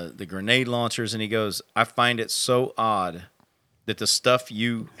explosives and the grenade launchers, and he goes, "I find it so odd that the stuff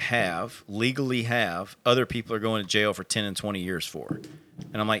you legally have, other people are going to jail for 10 and 20 years for.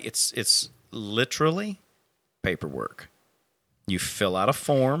 And I'm like, it's literally paperwork. You fill out a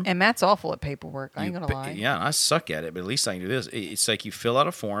form. And Matt's awful at paperwork. I ain't going to lie. Yeah, I suck at it, but at least I can do this. It's like you fill out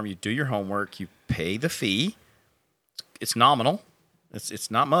a form, you do your homework, you pay the fee. It's nominal.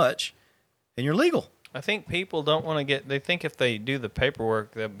 It's not much. And you're legal. I think people don't want to they think if they do the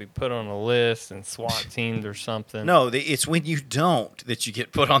paperwork, they'll be put on a list and SWAT teamed or something. No, it's when you don't that you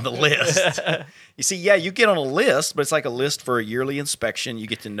get put on the list. You see, yeah, you get on a list, but it's like a list for a yearly inspection. You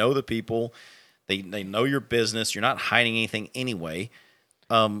get to know the people. They know your business. You're not hiding anything anyway.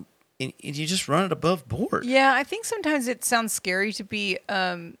 And you just run it above board. Yeah, I think sometimes it sounds scary to be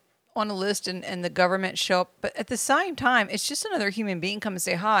on a list and the government show up. But at the same time, it's just another human being come and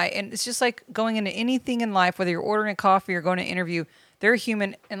say hi. And it's just like going into anything in life, whether you're ordering a coffee or going to an interview, they're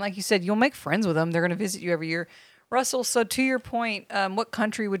human. And like you said, you'll make friends with them. They're going to visit you every year. Russell, so to your point, what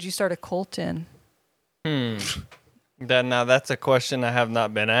country would you start a cult in? Now that's a question I have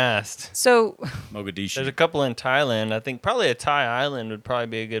not been asked. So Mogadishu. There's a couple in Thailand. I think probably a Thai island would probably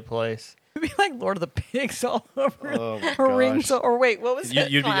be a good place. it'd be like Lord of the Pigs all over. Oh, my or rings. gosh. Or wait, what was it?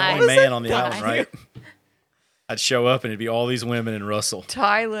 You'd be the Fine. only Was it man on the island, fine? right? I'd show up and it'd be all these women in Russell.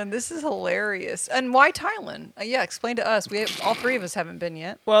 Thailand. This is hilarious. And why Thailand? Yeah, explain to us. All three of us haven't been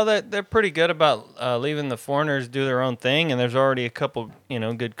yet. Well, they're pretty good about leaving the foreigners do their own thing, and there's already a couple,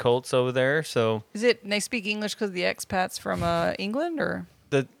 good cults over there. So Is it they speak English because the expats from England or?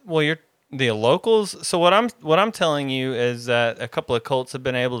 you're the locals. So what I'm telling you is that a couple of cults have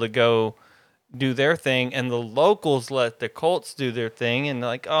been able to go do their thing, and the locals let the cults do their thing, and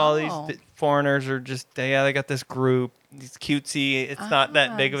like, these foreigners are just they got this group, these cutesy. It's not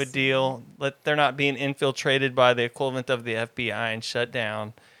that big of a deal. They're not being infiltrated by the equivalent of the FBI and shut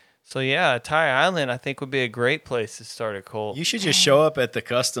down. So yeah, Thai Island I think would be a great place to start a cult. You should just show up at the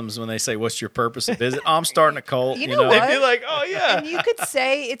customs when they say, "What's your purpose of visit?" I'm starting a cult. You know what? They'd be like, oh yeah. And you could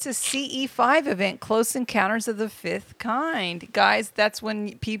say it's a CE5 event, Close Encounters of the Fifth Kind. Guys, that's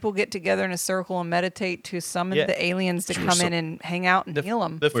when people get together in a circle and meditate to summon the aliens to come in and hang out and heal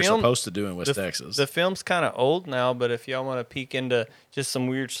them. We're supposed to do in West Texas. The film's kind of old now, but if y'all want to peek into just some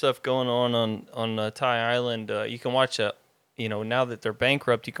weird stuff going on Thai Island, you can watch now that they're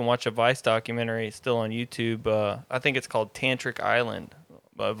bankrupt, you can watch a Vice documentary. It's still on YouTube. I think it's called Tantric Island,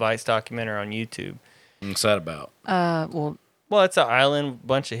 a Vice documentary on YouTube. What's that about? Well, it's an island,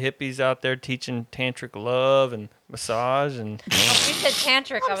 bunch of hippies out there teaching tantric love and massage and. You said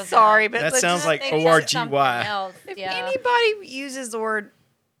tantric. I was sorry, but That let's sounds just like thinking of something ORGY. else. If Yeah. anybody uses the word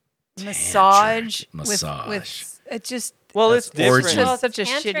massage Massage. with it just Well, it's That's orgy. different. it's such a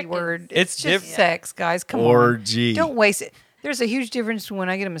Tantric shitty is- word. It's just different. sex, guys. Come Orgy. on. Don't waste it. There's a huge difference when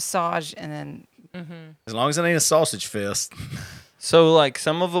I get a massage and then As long as it ain't a sausage fest. So, like,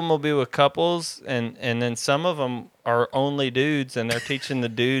 some of them will be with couples, and then some of them are only dudes, and they're teaching the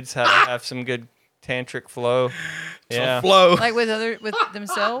dudes how to have some good tantric flow. Yeah. Flow. like with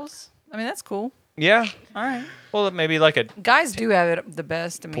themselves. I mean, that's cool. Yeah. All right. Well, maybe like a. Guys do have it the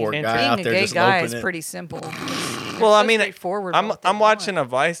best. I mean, Poor being guy out a there gay just guy loping is it. pretty simple. Well, I so mean, straightforward I'm what they watching want. a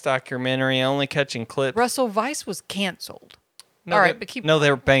Vice documentary, only catching clips. Russell, Vice was canceled. No, All right, they- but keep No, they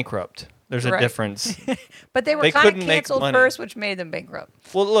were bankrupt. There's a Right. difference. But they were They kind of couldn't make canceled money. first, which made them bankrupt.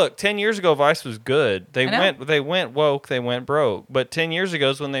 Well, look, 10 years ago, Vice was good. They I know. went woke, they went broke. But 10 years ago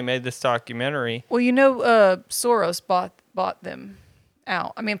is when they made this documentary. Well, Soros bought them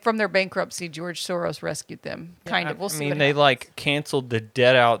out. I mean, from their bankruptcy, George Soros rescued them. Kind of. We'll see. I mean, what they happens. like canceled the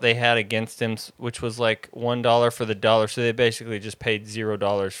debt out they had against them, which was like $1 for the dollar. So they basically just paid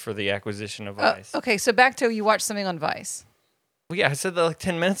 $0 for the acquisition of Vice. Okay, so back to you watched something on Vice. Well, yeah, I said that like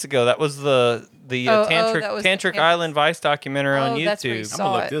 10 minutes ago. That was the Tantric, that was Tantric the- Island Vice documentary on YouTube. That's where you I'm saw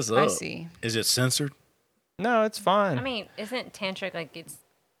gonna look it. this I up. see. Is it censored? No, it's fine. I mean, isn't tantric like it's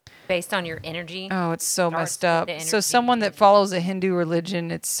based on your energy? Oh, it's so Starts messed with up. the So energy. someone that follows a Hindu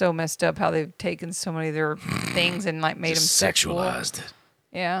religion, it's so messed up how they've taken so many of their things and like made them Just sexual. sexualized it.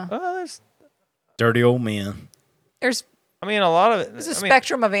 Yeah. Well, there's, Dirty old men. There's I mean, a lot of it. There's a I mean,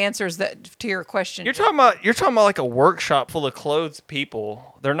 spectrum of answers that to your question. You're talking about like a workshop full of clothes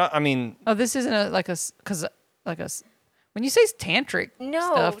people. They're not. I mean, Oh, this isn't when you say tantric No,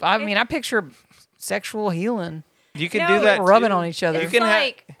 stuff. I mean, I picture sexual healing, you can No, do that. rubbing too. on each other. You It's can have.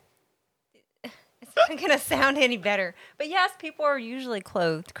 like it's not gonna sound any better. But yes, people are usually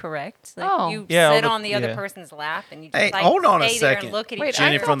clothed, correct? Like Oh. you Yeah, sit all the- on the other yeah. person's lap and you just Hey, like hold on a stay there second. and look at Wait, each I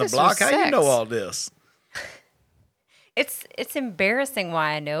Jenny other. thought from the this block, was how you know sex. all this? It's embarrassing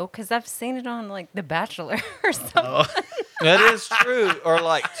why I know because I've seen it on like The Bachelor or something. That is true. Or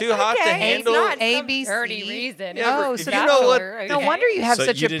like too hot to Okay, handle. it's not ABC. some dirty reason. Yeah, Oh, if so you that's know what- Okay. No wonder you have So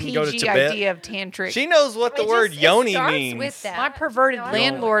such you a didn't go to PG Tibet? idea of tantric. She knows what the word yoni starts means. with that. My perverted No, I don't know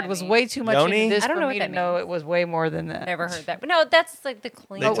landlord what that was means. way too much Yoni? into this I don't for know what me to that know means. it was way more than that. Never heard that. But no, that's like the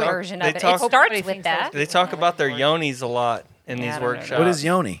clean They talk- version they of it. talk- It starts Everybody with thinks that. They talk about their yonis a lot in Yeah, these I don't know workshops. that. What is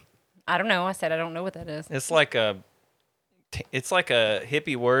yoni? I don't know. I said I don't know what that is. It's like a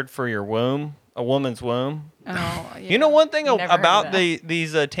hippie word for your womb, a woman's womb. Oh, yeah. You know, one thing Never heard of about that.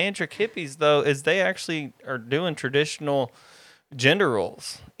 these tantric hippies though is they actually are doing traditional gender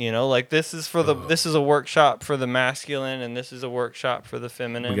roles. You know, like this is a workshop for the masculine, and this is a workshop for the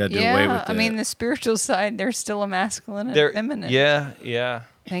feminine. We got to do away with Yeah, that. I mean, the spiritual side, there's still a masculine and They're- feminine. Yeah, yeah.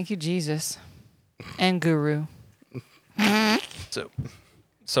 Thank you, Jesus. And Guru.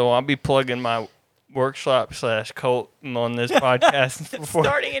 So I'll be plugging my workshop / cult on this podcast before.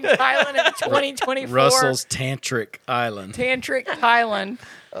 Starting in Thailand in 2024. Russell's Tantric Island. Tantric Thailand,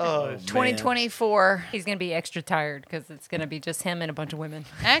 Oh, 2024. He's going to be extra tired because it's going to be just him and a bunch of women.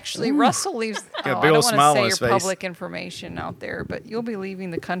 Actually, Russell leaves. Got a I big don't old want smile to on say his your face. public information out there, but you'll be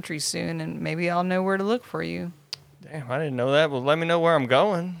leaving the country soon, and maybe I'll know where to look for you. Damn, I didn't know that. Well, let me know where I'm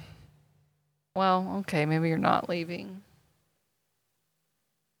going. Well, okay, maybe you're not leaving.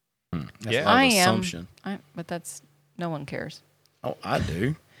 That's Yeah. a lot of I am. assumption. But that's no one cares. Oh, I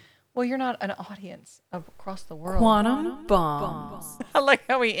do. Well, you're not an audience across the world. Quantum bombs. I like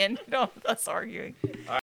how we ended on us arguing.